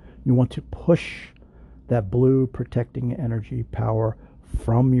 You want to push that blue protecting energy power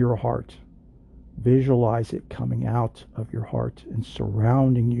from your heart. Visualize it coming out of your heart and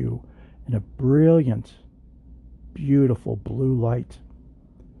surrounding you in a brilliant, beautiful blue light.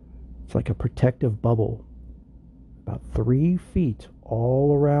 It's like a protective bubble, about 3 feet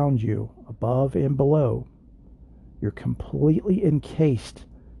all around you, above and below. You're completely encased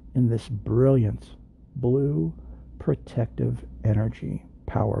in this brilliant blue protective energy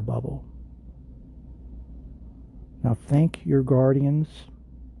power bubble. Now thank your guardians,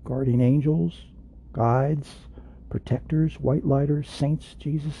 guardian angels, guides, protectors, white lighters, saints,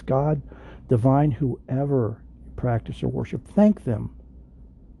 Jesus, God, divine, whoever you practice or worship. Thank them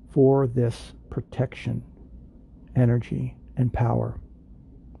for this protection, energy, and power.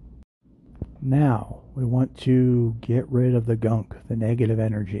 Now we want to get rid of the gunk, the negative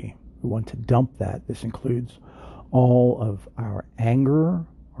energy. We want to dump that. This includes all of our anger,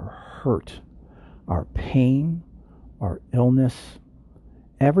 our hurt, our pain, our illness,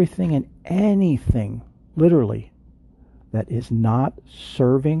 everything and anything, literally, that is not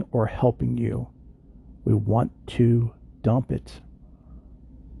serving or helping you. We want to dump it.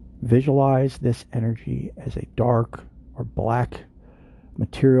 Visualize this energy as a dark or black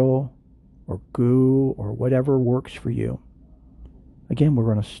material or goo or whatever works for you. Again, we're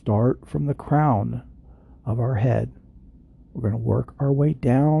going to start from the crown of our head. We're going to work our way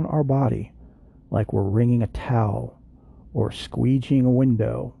down our body like we're wringing a towel or squeegeeing a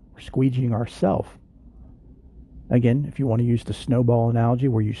window or squeegeeing ourselves. Again, if you want to use the snowball analogy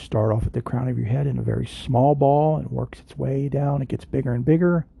where you start off at the crown of your head in a very small ball and works its way down, it gets bigger and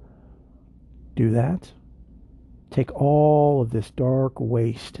bigger. Do that. Take all of this dark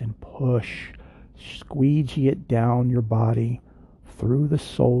waste and push, squeegee it down your body through the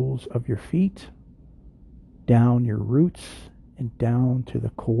soles of your feet, down your roots, and down to the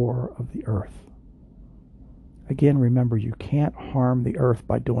core of the earth. Again, remember, you can't harm the earth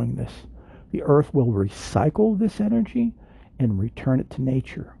by doing this. The earth will recycle this energy and return it to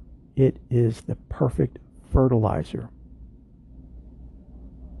nature. It is the perfect fertilizer.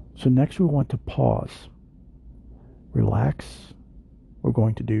 So next we want to pause. Relax. We're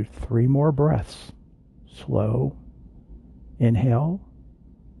going to do 3 more breaths. Slow. Inhale.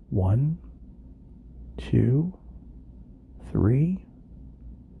 1, 2, 3.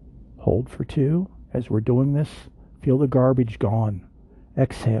 Hold for 2. As we're doing this, feel the garbage gone.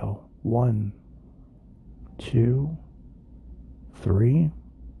 Exhale. 1, 2, 3.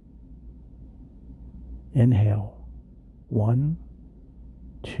 Inhale. 1,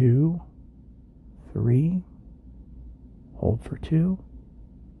 2, 3. Hold for 2.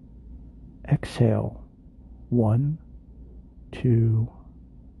 Exhale. 1, 2,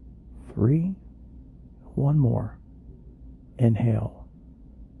 3. One more. Inhale.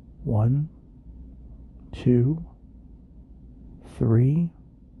 1, 2, 3.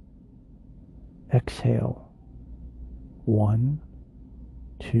 Exhale. 1,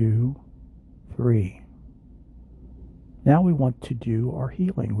 2, 3. Now we want to do our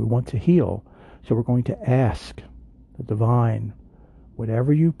healing. We want to heal. So we're going to ask the divine,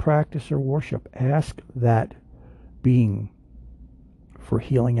 whatever you practice or worship, ask that being for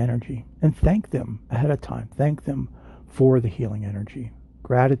healing energy and thank them ahead of time. Thank them for the healing energy.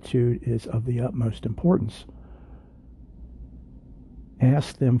 Gratitude is of the utmost importance.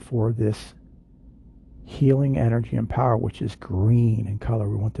 Ask them for this healing energy and power, which is green in color.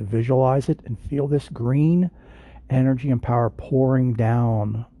 We want to visualize it and feel this green energy and power pouring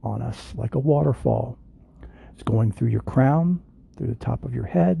down on us like a waterfall. It's going through your crown, through the top of your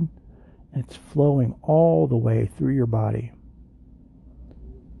head, and it's flowing all the way through your body.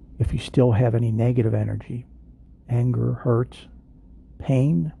 If you still have any negative energy, anger, hurt,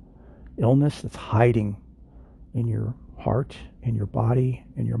 pain, illness that's hiding in your heart, in your body,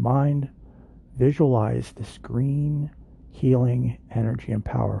 in your mind, visualize this green healing energy and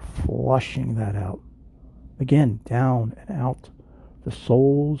power flushing that out. Again, down and out the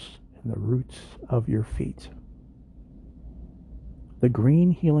soles and the roots of your feet. The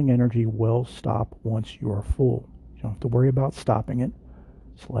green healing energy will stop once you are full. You don't have to worry about stopping it.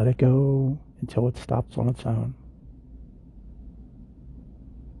 Just let it go until it stops on its own.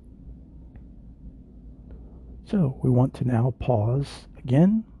 So we want to now pause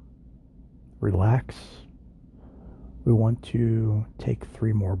again, relax. We want to take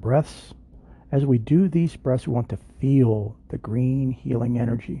 3 more breaths. As we do these breaths, we want to feel the green healing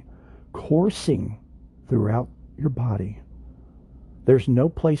energy coursing throughout your body. There's no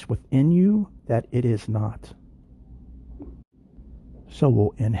place within you that it is not. So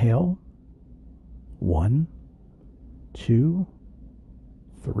we'll inhale. 1, 2,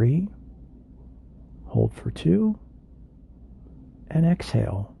 3. Hold for 2. And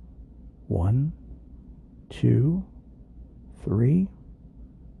exhale. 1, 2, 3.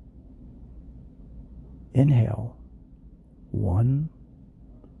 Inhale. 1,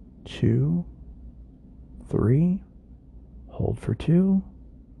 2, 3. Hold for 2.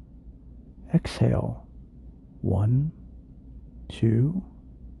 Exhale. 1, 2,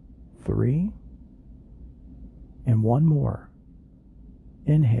 3. And one more.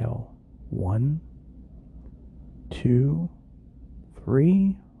 Inhale. 1, 2,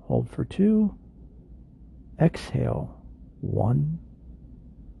 3. Hold for 2. Exhale. 1,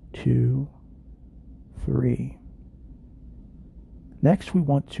 2, 3. Next, we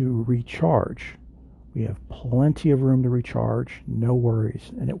want to recharge. We have plenty of room to recharge, no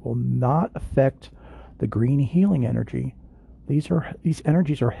worries, and it will not affect the green healing energy. These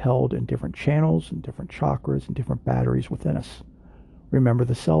energies are held in different channels and different chakras and different batteries within us. Remember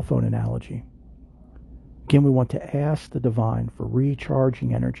the cell phone analogy. Again, we want to ask the divine for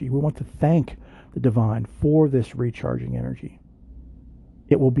recharging energy. We want to thank the divine for this recharging energy.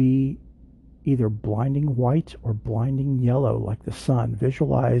 It will be either blinding white or blinding yellow like the sun.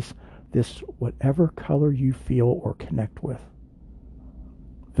 Visualize this, whatever color you feel or connect with.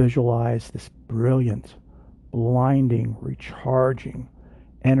 Visualize this brilliant, blinding, recharging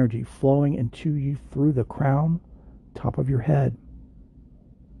energy flowing into you through the crown, top of your head.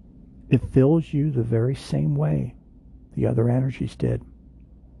 It fills you the very same way the other energies did.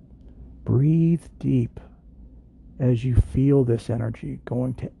 Breathe deep as you feel this energy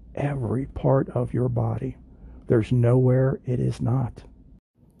going to every part of your body. There's nowhere it is not.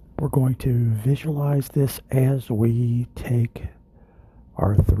 We're going to visualize this as we take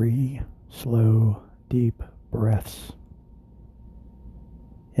our 3 slow, deep breaths.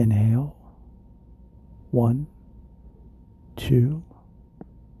 Inhale. 1, 2,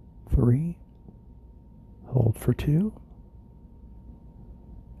 3. Hold for 2.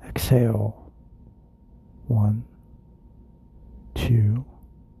 Exhale. 1, 2,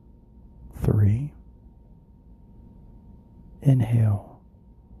 3. Inhale.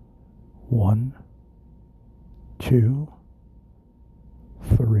 1, 2,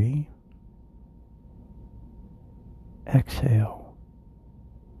 3. Exhale.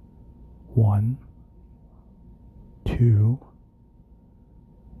 1, 2,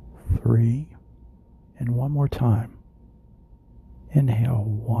 3. And one more time. Inhale.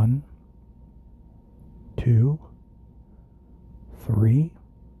 1, 2, 3.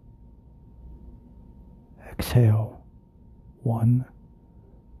 Exhale. 1,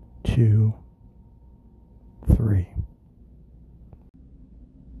 2, 3.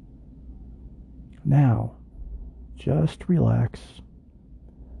 Now, just relax.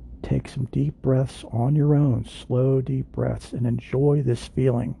 Take some deep breaths on your own, slow, deep breaths, and enjoy this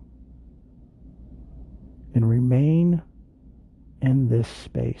feeling. And remain in this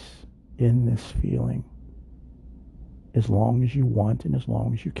space, in this feeling, as long as you want and as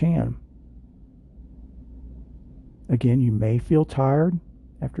long as you can. Again, you may feel tired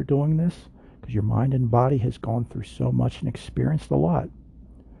after doing this because your mind and body has gone through so much and experienced a lot.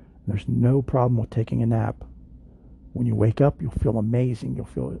 There's no problem with taking a nap. When you wake up, you'll feel amazing. You'll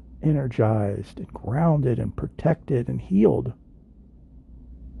feel energized and grounded and protected and healed.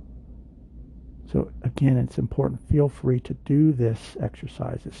 So again, it's important. Feel free to do this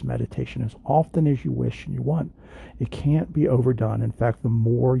exercise, this meditation, as often as you wish and you want. It can't be overdone. In fact, the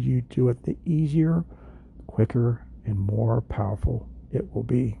more you do it, the easier, quicker, and more powerful it will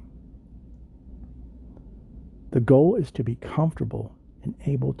be. The goal is to be comfortable and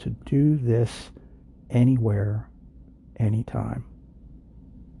able to do this anywhere, anytime.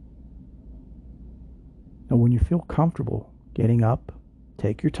 Now, when you feel comfortable getting up,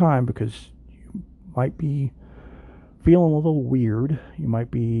 take your time, because you might be feeling a little weird. You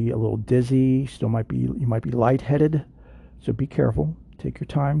might be a little dizzy. You might be lightheaded. So be careful. Take your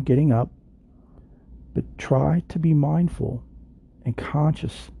time getting up, but try to be mindful and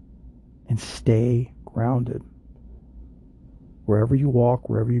conscious and stay grounded. Wherever you walk,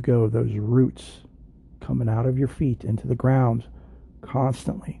 wherever you go, those roots coming out of your feet into the ground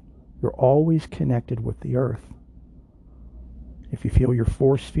constantly. You're always connected with the earth. If you feel your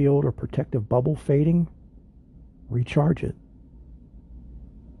force field or protective bubble fading, recharge it.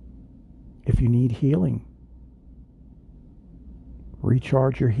 If you need healing,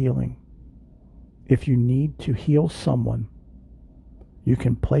 recharge your healing. If you need to heal someone, you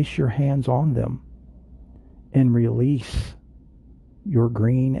can place your hands on them and release your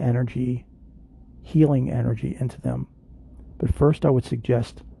green energy, healing energy into them. But first, I would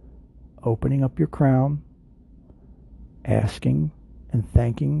suggest opening up your crown, asking and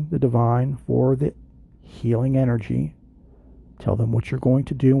thanking the divine for the healing energy. Tell them what you're going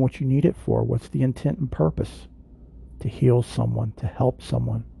to do and what you need it for. What's the intent and purpose? To heal someone, to help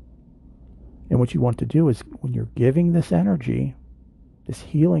someone. And what you want to do is, when you're giving this energy, this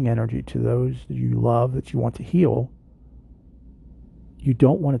healing energy to those that you love, that you want to heal, you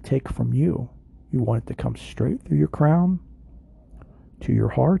don't want to take from you. You want it to come straight through your crown, to your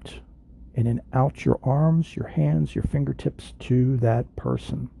heart, and then out your arms, your hands, your fingertips to that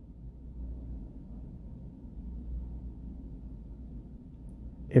person.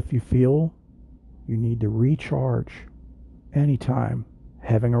 If you feel you need to recharge anytime,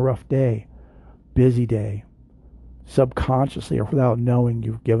 having a rough day, busy day, subconsciously or without knowing,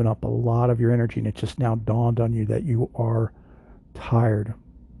 you've given up a lot of your energy, and it just now dawned on you that you are tired,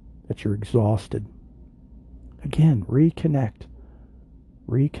 that you're exhausted. Again, reconnect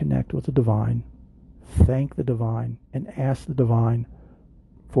with the divine, thank the divine, and ask the divine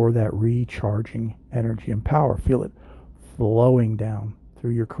for that recharging energy and power. Feel it flowing down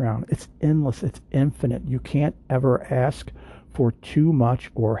through your crown. It's endless, it's infinite. You can't ever ask for too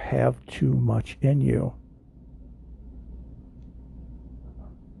much or have too much in you.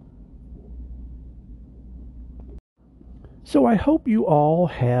 So I hope you all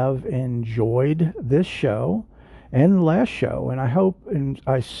have enjoyed this show and the last show, and I hope, and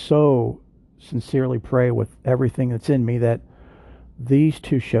I so sincerely pray with everything that's in me, that these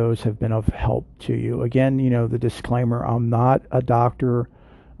two shows have been of help to you. Again, the disclaimer, I'm not a doctor.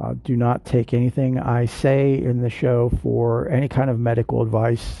 Do not take anything I say in the show for any kind of medical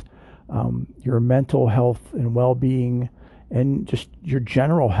advice. Your mental health and well-being, and just your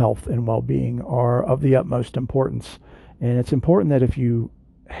general health and well-being, are of the utmost importance. And it's important that if you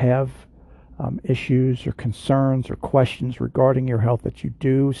have issues or concerns or questions regarding your health, that you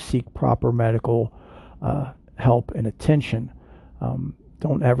do seek proper medical help and attention.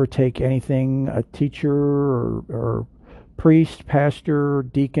 Don't ever take anything a teacher or priest, pastor,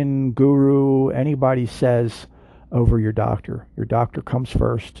 deacon, guru, anybody says over your doctor. Your doctor comes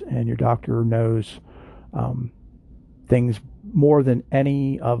first, and your doctor knows things more than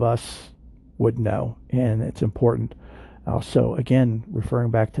any of us would know, and it's important. So again,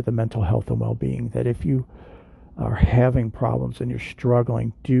 referring back to the mental health and well-being, that if you are having problems and you're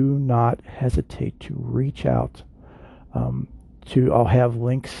struggling, do not hesitate to reach out. I'll have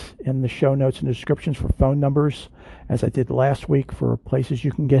links in the show notes and descriptions for phone numbers, as I did last week, for places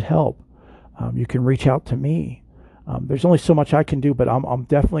you can get help. You can reach out to me. There's only so much I can do, but I'm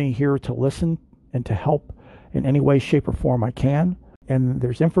definitely here to listen and to help in any way, shape, or form I can. And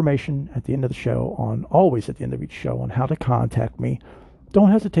there's information at the end of the show, always at the end of each show, on how to contact me.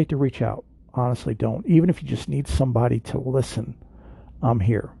 Don't hesitate to reach out. Honestly, don't. Even if you just need somebody to listen, I'm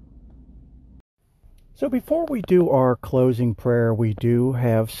here. So before we do our closing prayer, we do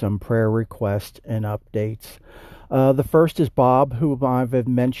have some prayer requests and updates. The first is Bob, who I've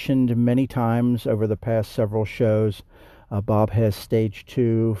mentioned many times over the past several shows. Bob has stage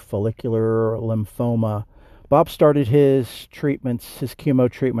 2 follicular lymphoma. Bob started his treatments, his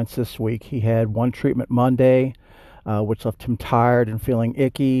chemo treatments this week. He had one treatment Monday, which left him tired and feeling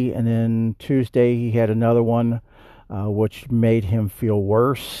icky. And then Tuesday he had another one, which made him feel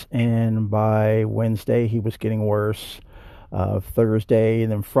worse. And by Wednesday, he was getting worse. Thursday,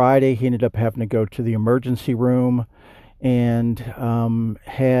 and then Friday, he ended up having to go to the emergency room and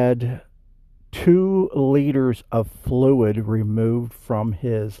had 2 liters of fluid removed from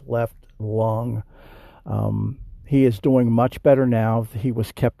his left lung. He is doing much better now. He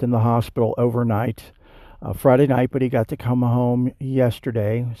was kept in the hospital overnight, Friday night, but he got to come home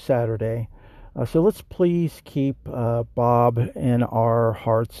yesterday, Saturday. So let's please keep Bob in our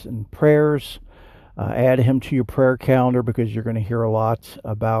hearts and prayers. Add him to your prayer calendar because you're going to hear a lot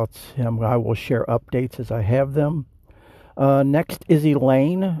about him. I will share updates as I have them. Next is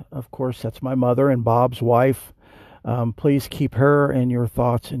Elaine. Of course, that's my mother and Bob's wife. Please keep her in your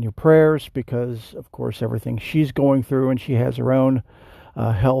thoughts and your prayers because, of course, everything she's going through, and she has her own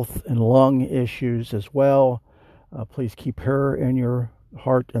health and lung issues as well. Please keep her in your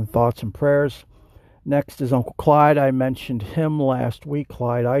heart and thoughts and prayers. Next is Uncle Clyde. I mentioned him last week,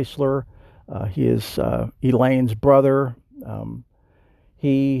 Clyde Eisler. He is Elaine's brother.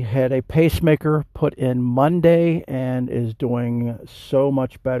 He had a pacemaker put in Monday and is doing so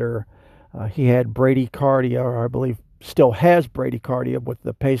much better. He had bradycardia, or I believe still has bradycardia with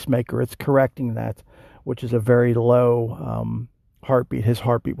the pacemaker. It's correcting that, which is a very low heartbeat. His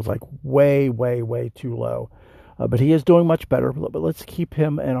heartbeat was like way, way, way too low. But he is doing much better. But let's keep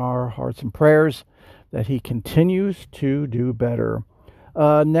him in our hearts and prayers that he continues to do better.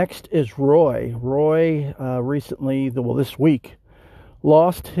 Next is Roy. Roy recently, this week,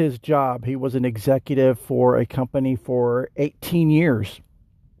 lost his job. He was an executive for a company for 18 years.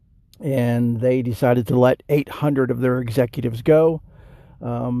 And they decided to let 800 of their executives go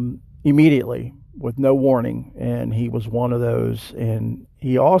immediately with no warning. And he was one of those. And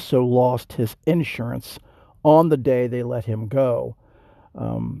he also lost his insurance on the day they let him go.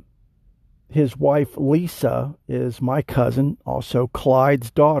 His wife, Lisa, is my cousin, also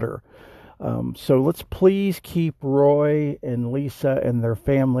Clyde's daughter. So let's please keep Roy and Lisa and their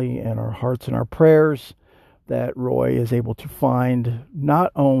family in our hearts and our prayers, that Roy is able to find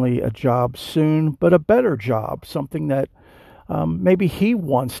not only a job soon, but a better job, something that maybe he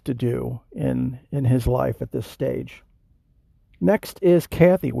wants to do in his life at this stage. Next is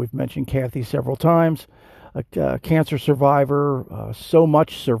Kathy. We've mentioned Kathy several times. A cancer survivor, so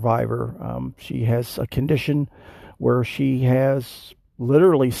much survivor. She has a condition where she has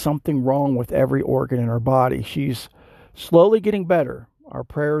literally something wrong with every organ in her body. She's slowly getting better. Our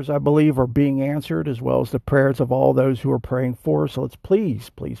prayers, I believe, are being answered, as well as the prayers of all those who are praying for her. So let's please,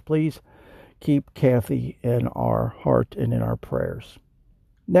 please, please keep Kathy in our heart and in our prayers.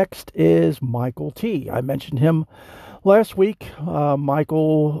 Next is Michael T. I mentioned him last week.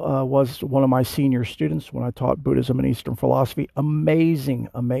 Michael was one of my senior students when I taught Buddhism and Eastern philosophy. Amazing,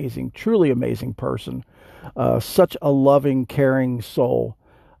 amazing, truly amazing person. Such a loving, caring soul.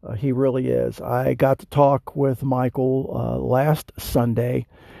 He really is. I got to talk with Michael last Sunday,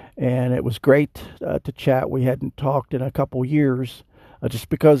 and it was great to chat. We hadn't talked in a couple years just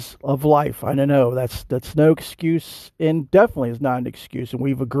because of life. I don't know. That's no excuse, and definitely is not an excuse. And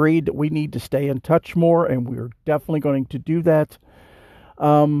we've agreed that we need to stay in touch more, and we're definitely going to do that.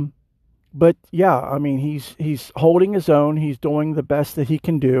 But yeah, I mean, he's holding his own. He's doing the best that he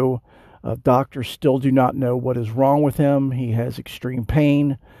can do. Doctors still do not know what is wrong with him. He has extreme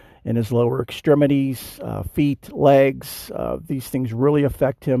pain in his lower extremities, feet, legs. These things really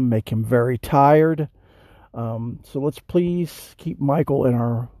affect him, make him very tired. So let's please keep Michael in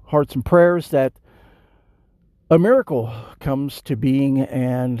our hearts and prayers that a miracle comes to being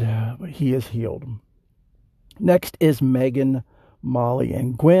and he is healed. Next is Megan, Molly,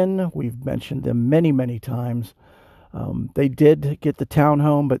 and Gwen. We've mentioned them many, many times. They did get the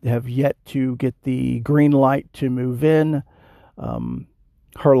townhome, but have yet to get the green light to move in.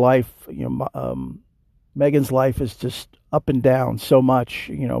 Her life, Megan's life is just up and down so much.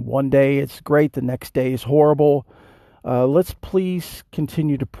 One day it's great, the next day is horrible. Let's please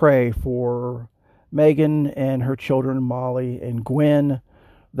continue to pray for Megan and her children, Molly and Gwen,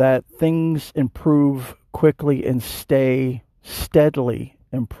 that things improve quickly and stay steadily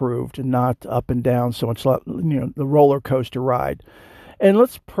improved and not up and down so much, the roller coaster ride. And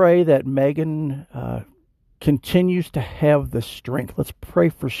let's pray that Megan continues to have the strength. Let's pray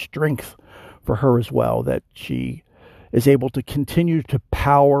for strength for her as well, that she is able to continue to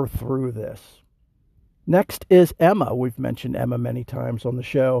power through this. Next is Emma. We've mentioned Emma many times on the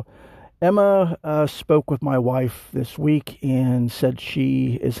show. Emma spoke with my wife this week and said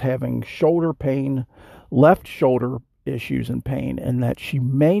she is having shoulder pain, left shoulder issues and pain, and that she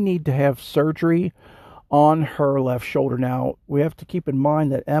may need to have surgery on her left shoulder. Now, we have to keep in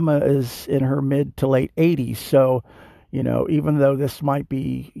mind that Emma is in her mid to late 80s. So, even though this might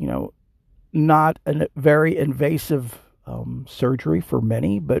be, not a very invasive surgery for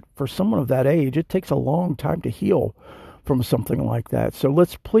many, but for someone of that age, it takes a long time to heal from something like that. So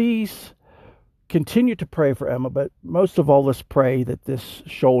let's please continue to pray for Emma, but most of all, let's pray that this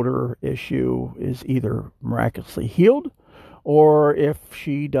shoulder issue is either miraculously healed, or if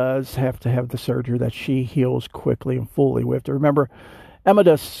she does have to have the surgery, that she heals quickly and fully. We have to remember Emma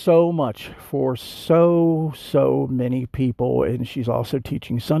does so much for so many people, and she's also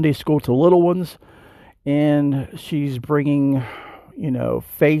teaching Sunday school to little ones, and she's bringing,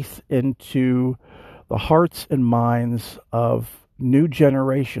 faith into the hearts and minds of new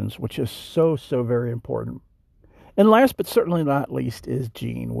generations, which is so very important. And last but certainly not least is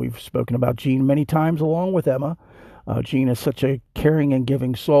Jean. We've spoken about Jean many times along with Emma. Jean is such a caring and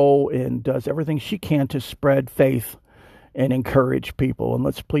giving soul and does everything she can to spread faith and encourage people. And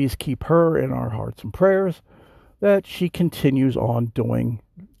let's please keep her in our hearts and prayers, that she continues on doing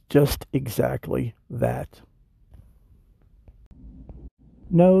just exactly that.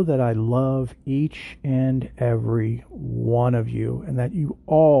 Know that I love each and every one of you, and that you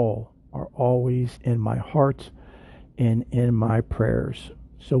all are always in my heart and in my prayers.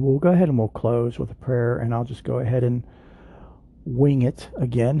 So we'll go ahead and we'll close with a prayer, and I'll just go ahead and wing it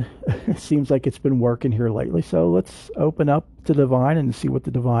again. It seems like it's been working here lately. So let's open up to divine and see what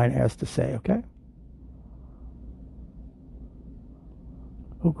the divine has to say, okay?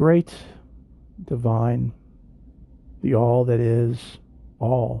 Oh, great divine, the all that is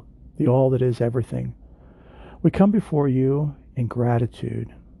all, the all that is everything. We come before you in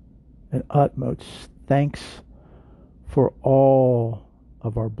gratitude and utmost thanks for all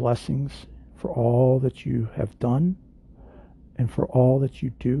of our blessings, for all that you have done, and for all that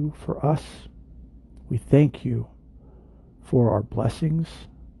you do for us. We thank you for our blessings,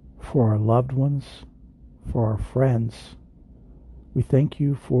 for our loved ones, for our friends. We thank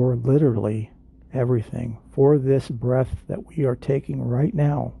you for literally everything, for this breath that we are taking right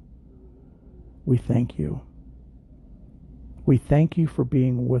now. We thank you. We thank you for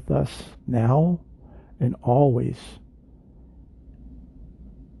being with us now and always.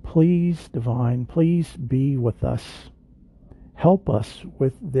 Please, divine, please be with us. Help us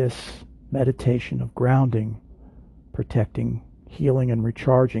with this meditation of grounding, protecting, healing, and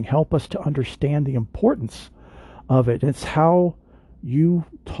recharging. Help us to understand the importance of it. It's how you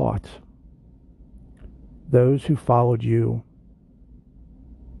taught those who followed you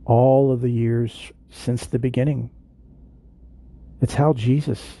all of the years since the beginning. It's how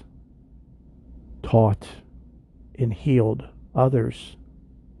Jesus taught and healed others.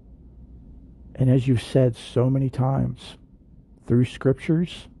 And as you've said so many times, through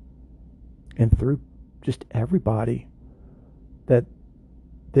scriptures and through just everybody, that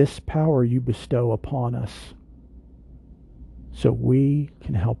this power you bestow upon us so we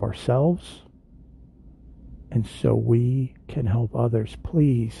can help ourselves and so we can help others.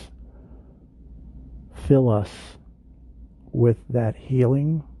 Please fill us with that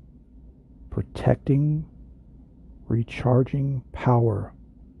healing, protecting, recharging power.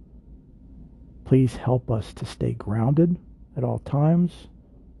 Please help us to stay grounded at all times.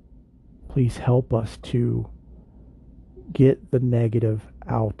 Please help us to get the negative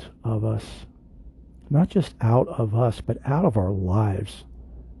out of us. Not just out of us, but out of our lives.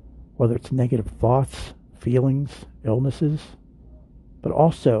 Whether it's negative thoughts, feelings, illnesses, but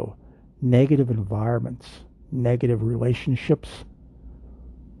also negative environments, negative relationships,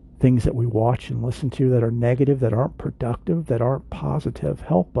 things that we watch and listen to that are negative, that aren't productive, that aren't positive.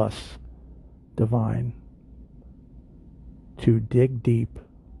 Help us, divine, to dig deep,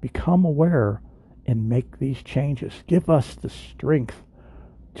 become aware, and make these changes. Give us the strength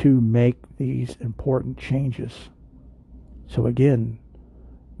to make these important changes. So again,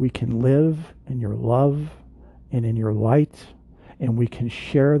 we can live in your love and in your light, and we can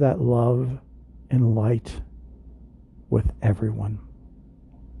share that love and light with everyone.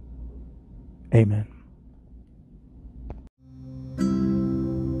 Amen.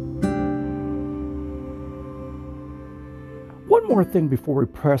 One more thing before we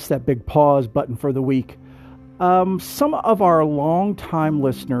press that big pause button for the week. Some of our longtime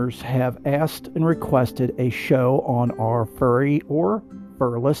listeners have asked and requested a show on our furry or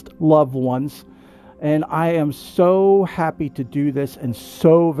furless loved ones, and I am so happy to do this and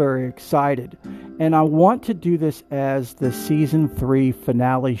so very excited. And I want to do this as the season 3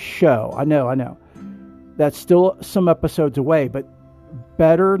 finale show. I know. That's still some episodes away, but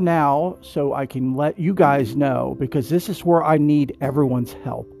better now so I can let you guys know, because this is where I need everyone's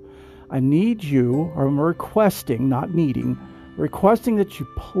help. I need you, or I'm requesting, not needing, requesting that you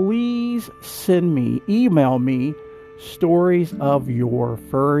please email me stories of your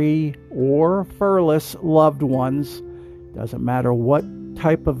furry or furless loved ones. Doesn't matter what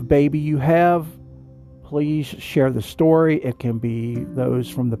type of baby you have, please share the story. It can be those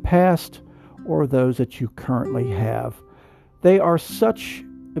from the past or those that you currently have. They are such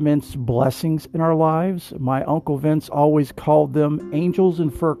immense blessings in our lives. My Uncle Vince always called them angels in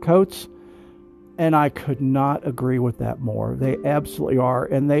fur coats, and I could not agree with that more. They absolutely are,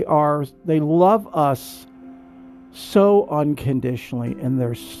 and they love us so unconditionally, and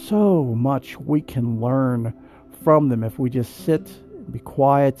there's so much we can learn from them if we just sit, be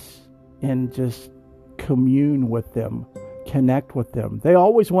quiet, and just commune with them, connect with them. They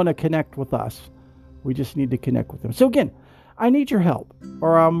always want to connect with us. We just need to connect with them. So again, I need your help,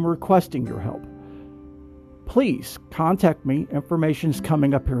 or I'm requesting your help. Please contact me. Information is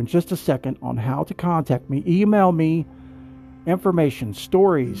coming up here in just a second on how to contact me. Email me information,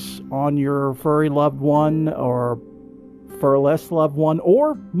 stories on your furry loved one or furless loved one,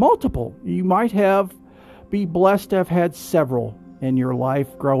 or multiple. You might be blessed to have had several in your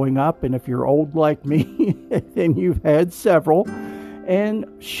life growing up, and if you're old like me, then you've had several. And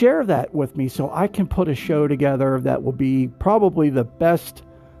share that with me so I can put a show together that will be probably the best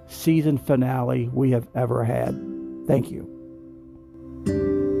season finale we have ever had. Thank you.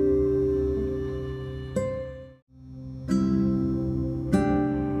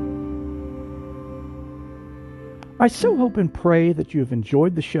 I so hope and pray that you have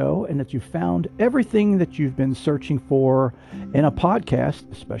enjoyed the show and that you found everything that you've been searching for in a podcast,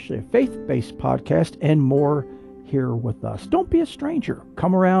 especially a faith-based podcast, and more here with us. Don't be a stranger.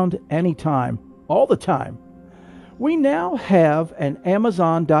 Come around anytime, all the time. We now have an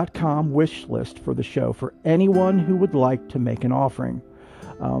Amazon.com wish list for the show for anyone who would like to make an offering.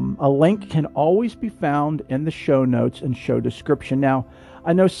 A link can always be found in the show notes and show description. Now,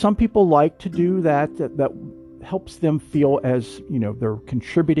 I know some people like to do that helps them feel as, they're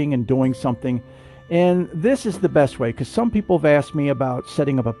contributing and doing something. And this is the best way, because some people have asked me about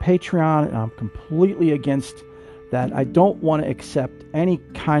setting up a Patreon, and I'm completely against that. I don't want to accept any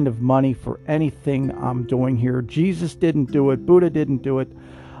kind of money for anything I'm doing here. Jesus didn't do it. Buddha didn't do it.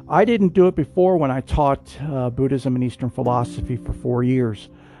 I didn't do it before when I taught Buddhism and Eastern philosophy for 4 years.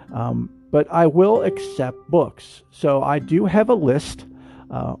 But I will accept books. So I do have a list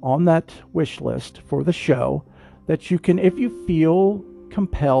on that wish list for the show that you can, if you feel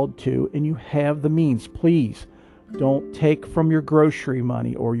compelled to and you have the means, please don't take from your grocery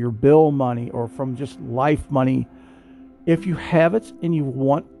money or your bill money or from just life money. If you have it and you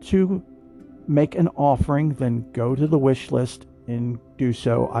want to make an offering, then go to the wish list and do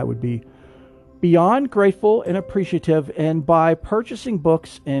so. I would be beyond grateful and appreciative. And by purchasing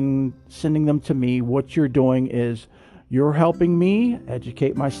books and sending them to me, what you're doing is you're helping me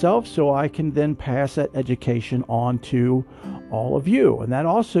educate myself so I can then pass that education on to all of you. And that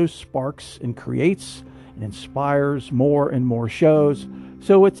also sparks and creates and inspires more and more shows.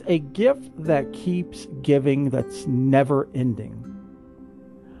 So it's a gift that keeps giving, that's never ending.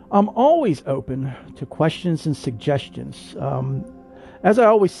 I'm always open to questions and suggestions. As I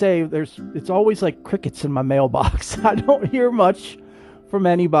always say, it's always like crickets in my mailbox. I don't hear much from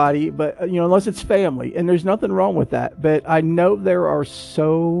anybody, but unless it's family, and there's nothing wrong with that. But I know there are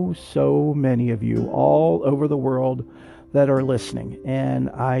so many of you all over the world that are listening,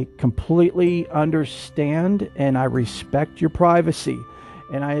 and I completely understand and I respect your privacy.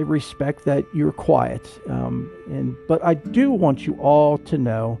 And I respect that you're quiet. But I do want you all to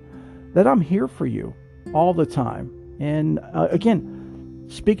know that I'm here for you all the time. And again,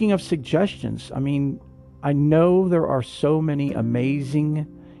 speaking of suggestions, I know there are so many amazing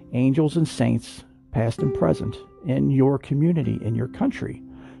angels and saints, past and present, in your community, in your country.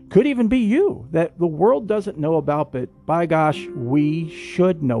 Could even be you, that the world doesn't know about, but by gosh, we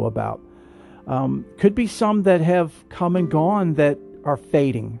should know about. Could be some that have come and gone that are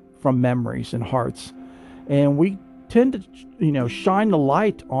fading from memories and hearts. And we tend to, shine the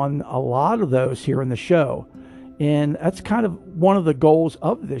light on a lot of those here in the show. And that's kind of one of the goals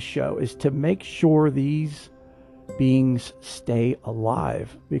of this show, is to make sure these beings stay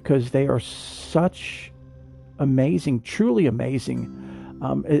alive, because they are such amazing, truly amazing.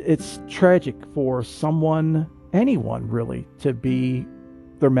 It's tragic for anyone really,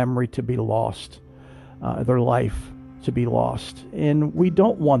 their memory to be lost, their life to be lost. And we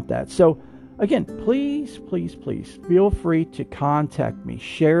don't want that. So again, please, please, please feel free to contact me.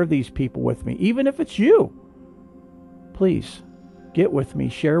 Share these people with me. Even if it's you, please get with me,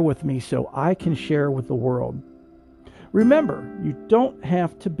 share with me so I can share with the world. Remember, you don't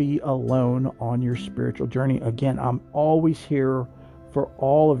have to be alone on your spiritual journey. Again, I'm always here for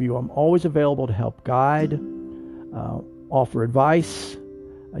all of you. I'm always available to help guide, offer advice.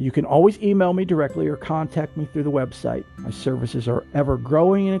 You can always email me directly or contact me through the website. My services are ever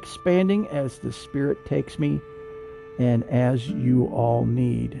growing and expanding as the Spirit takes me and as you all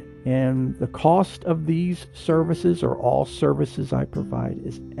need. And the cost of these services, or all services I provide,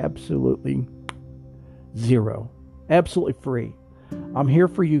 is absolutely zero. Absolutely free. I'm here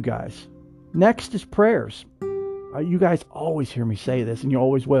for you guys. Next is prayers. You guys always hear me say this, and you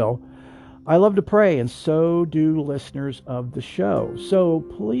always will. I love to pray, and so do listeners of the show. So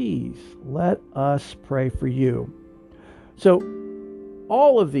please let us pray for you. So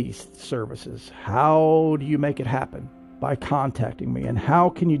all of these services, how do you make it happen? By contacting me. And how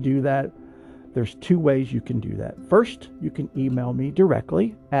can you do that? There's two ways you can do that. First, you can email me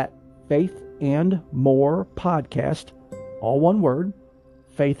directly at faithandmorepodcast, all one word,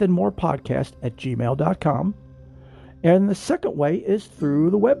 faithandmorepodcast@gmail.com. And the second way is through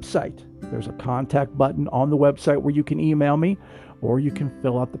the website. There's a contact button on the website where you can email me, or you can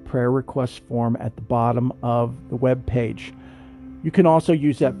fill out the prayer request form at the bottom of the web page. You can also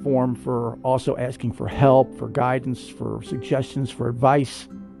use that form for also asking for help, for guidance, for suggestions, for advice.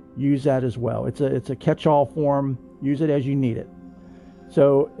 Use that as well. It's a catch-all form. Use it as you need it.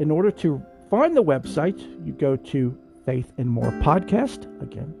 So in order to find the website, you go to Faith and More Podcast.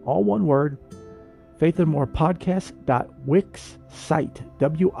 Again, all one word. faithandmorepodcast.wixsite,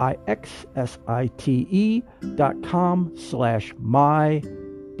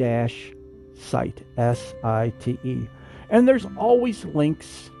 wixsite.com/my-site, SITE. And there's always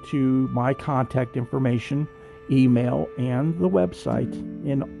links to my contact information, email, and the website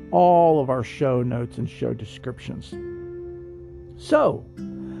in all of our show notes and show descriptions. So,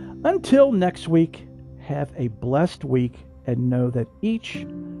 until next week, have a blessed week, and know that each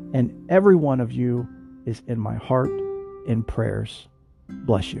and every one of you is in my heart in prayers.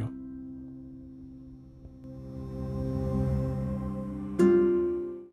 Bless you.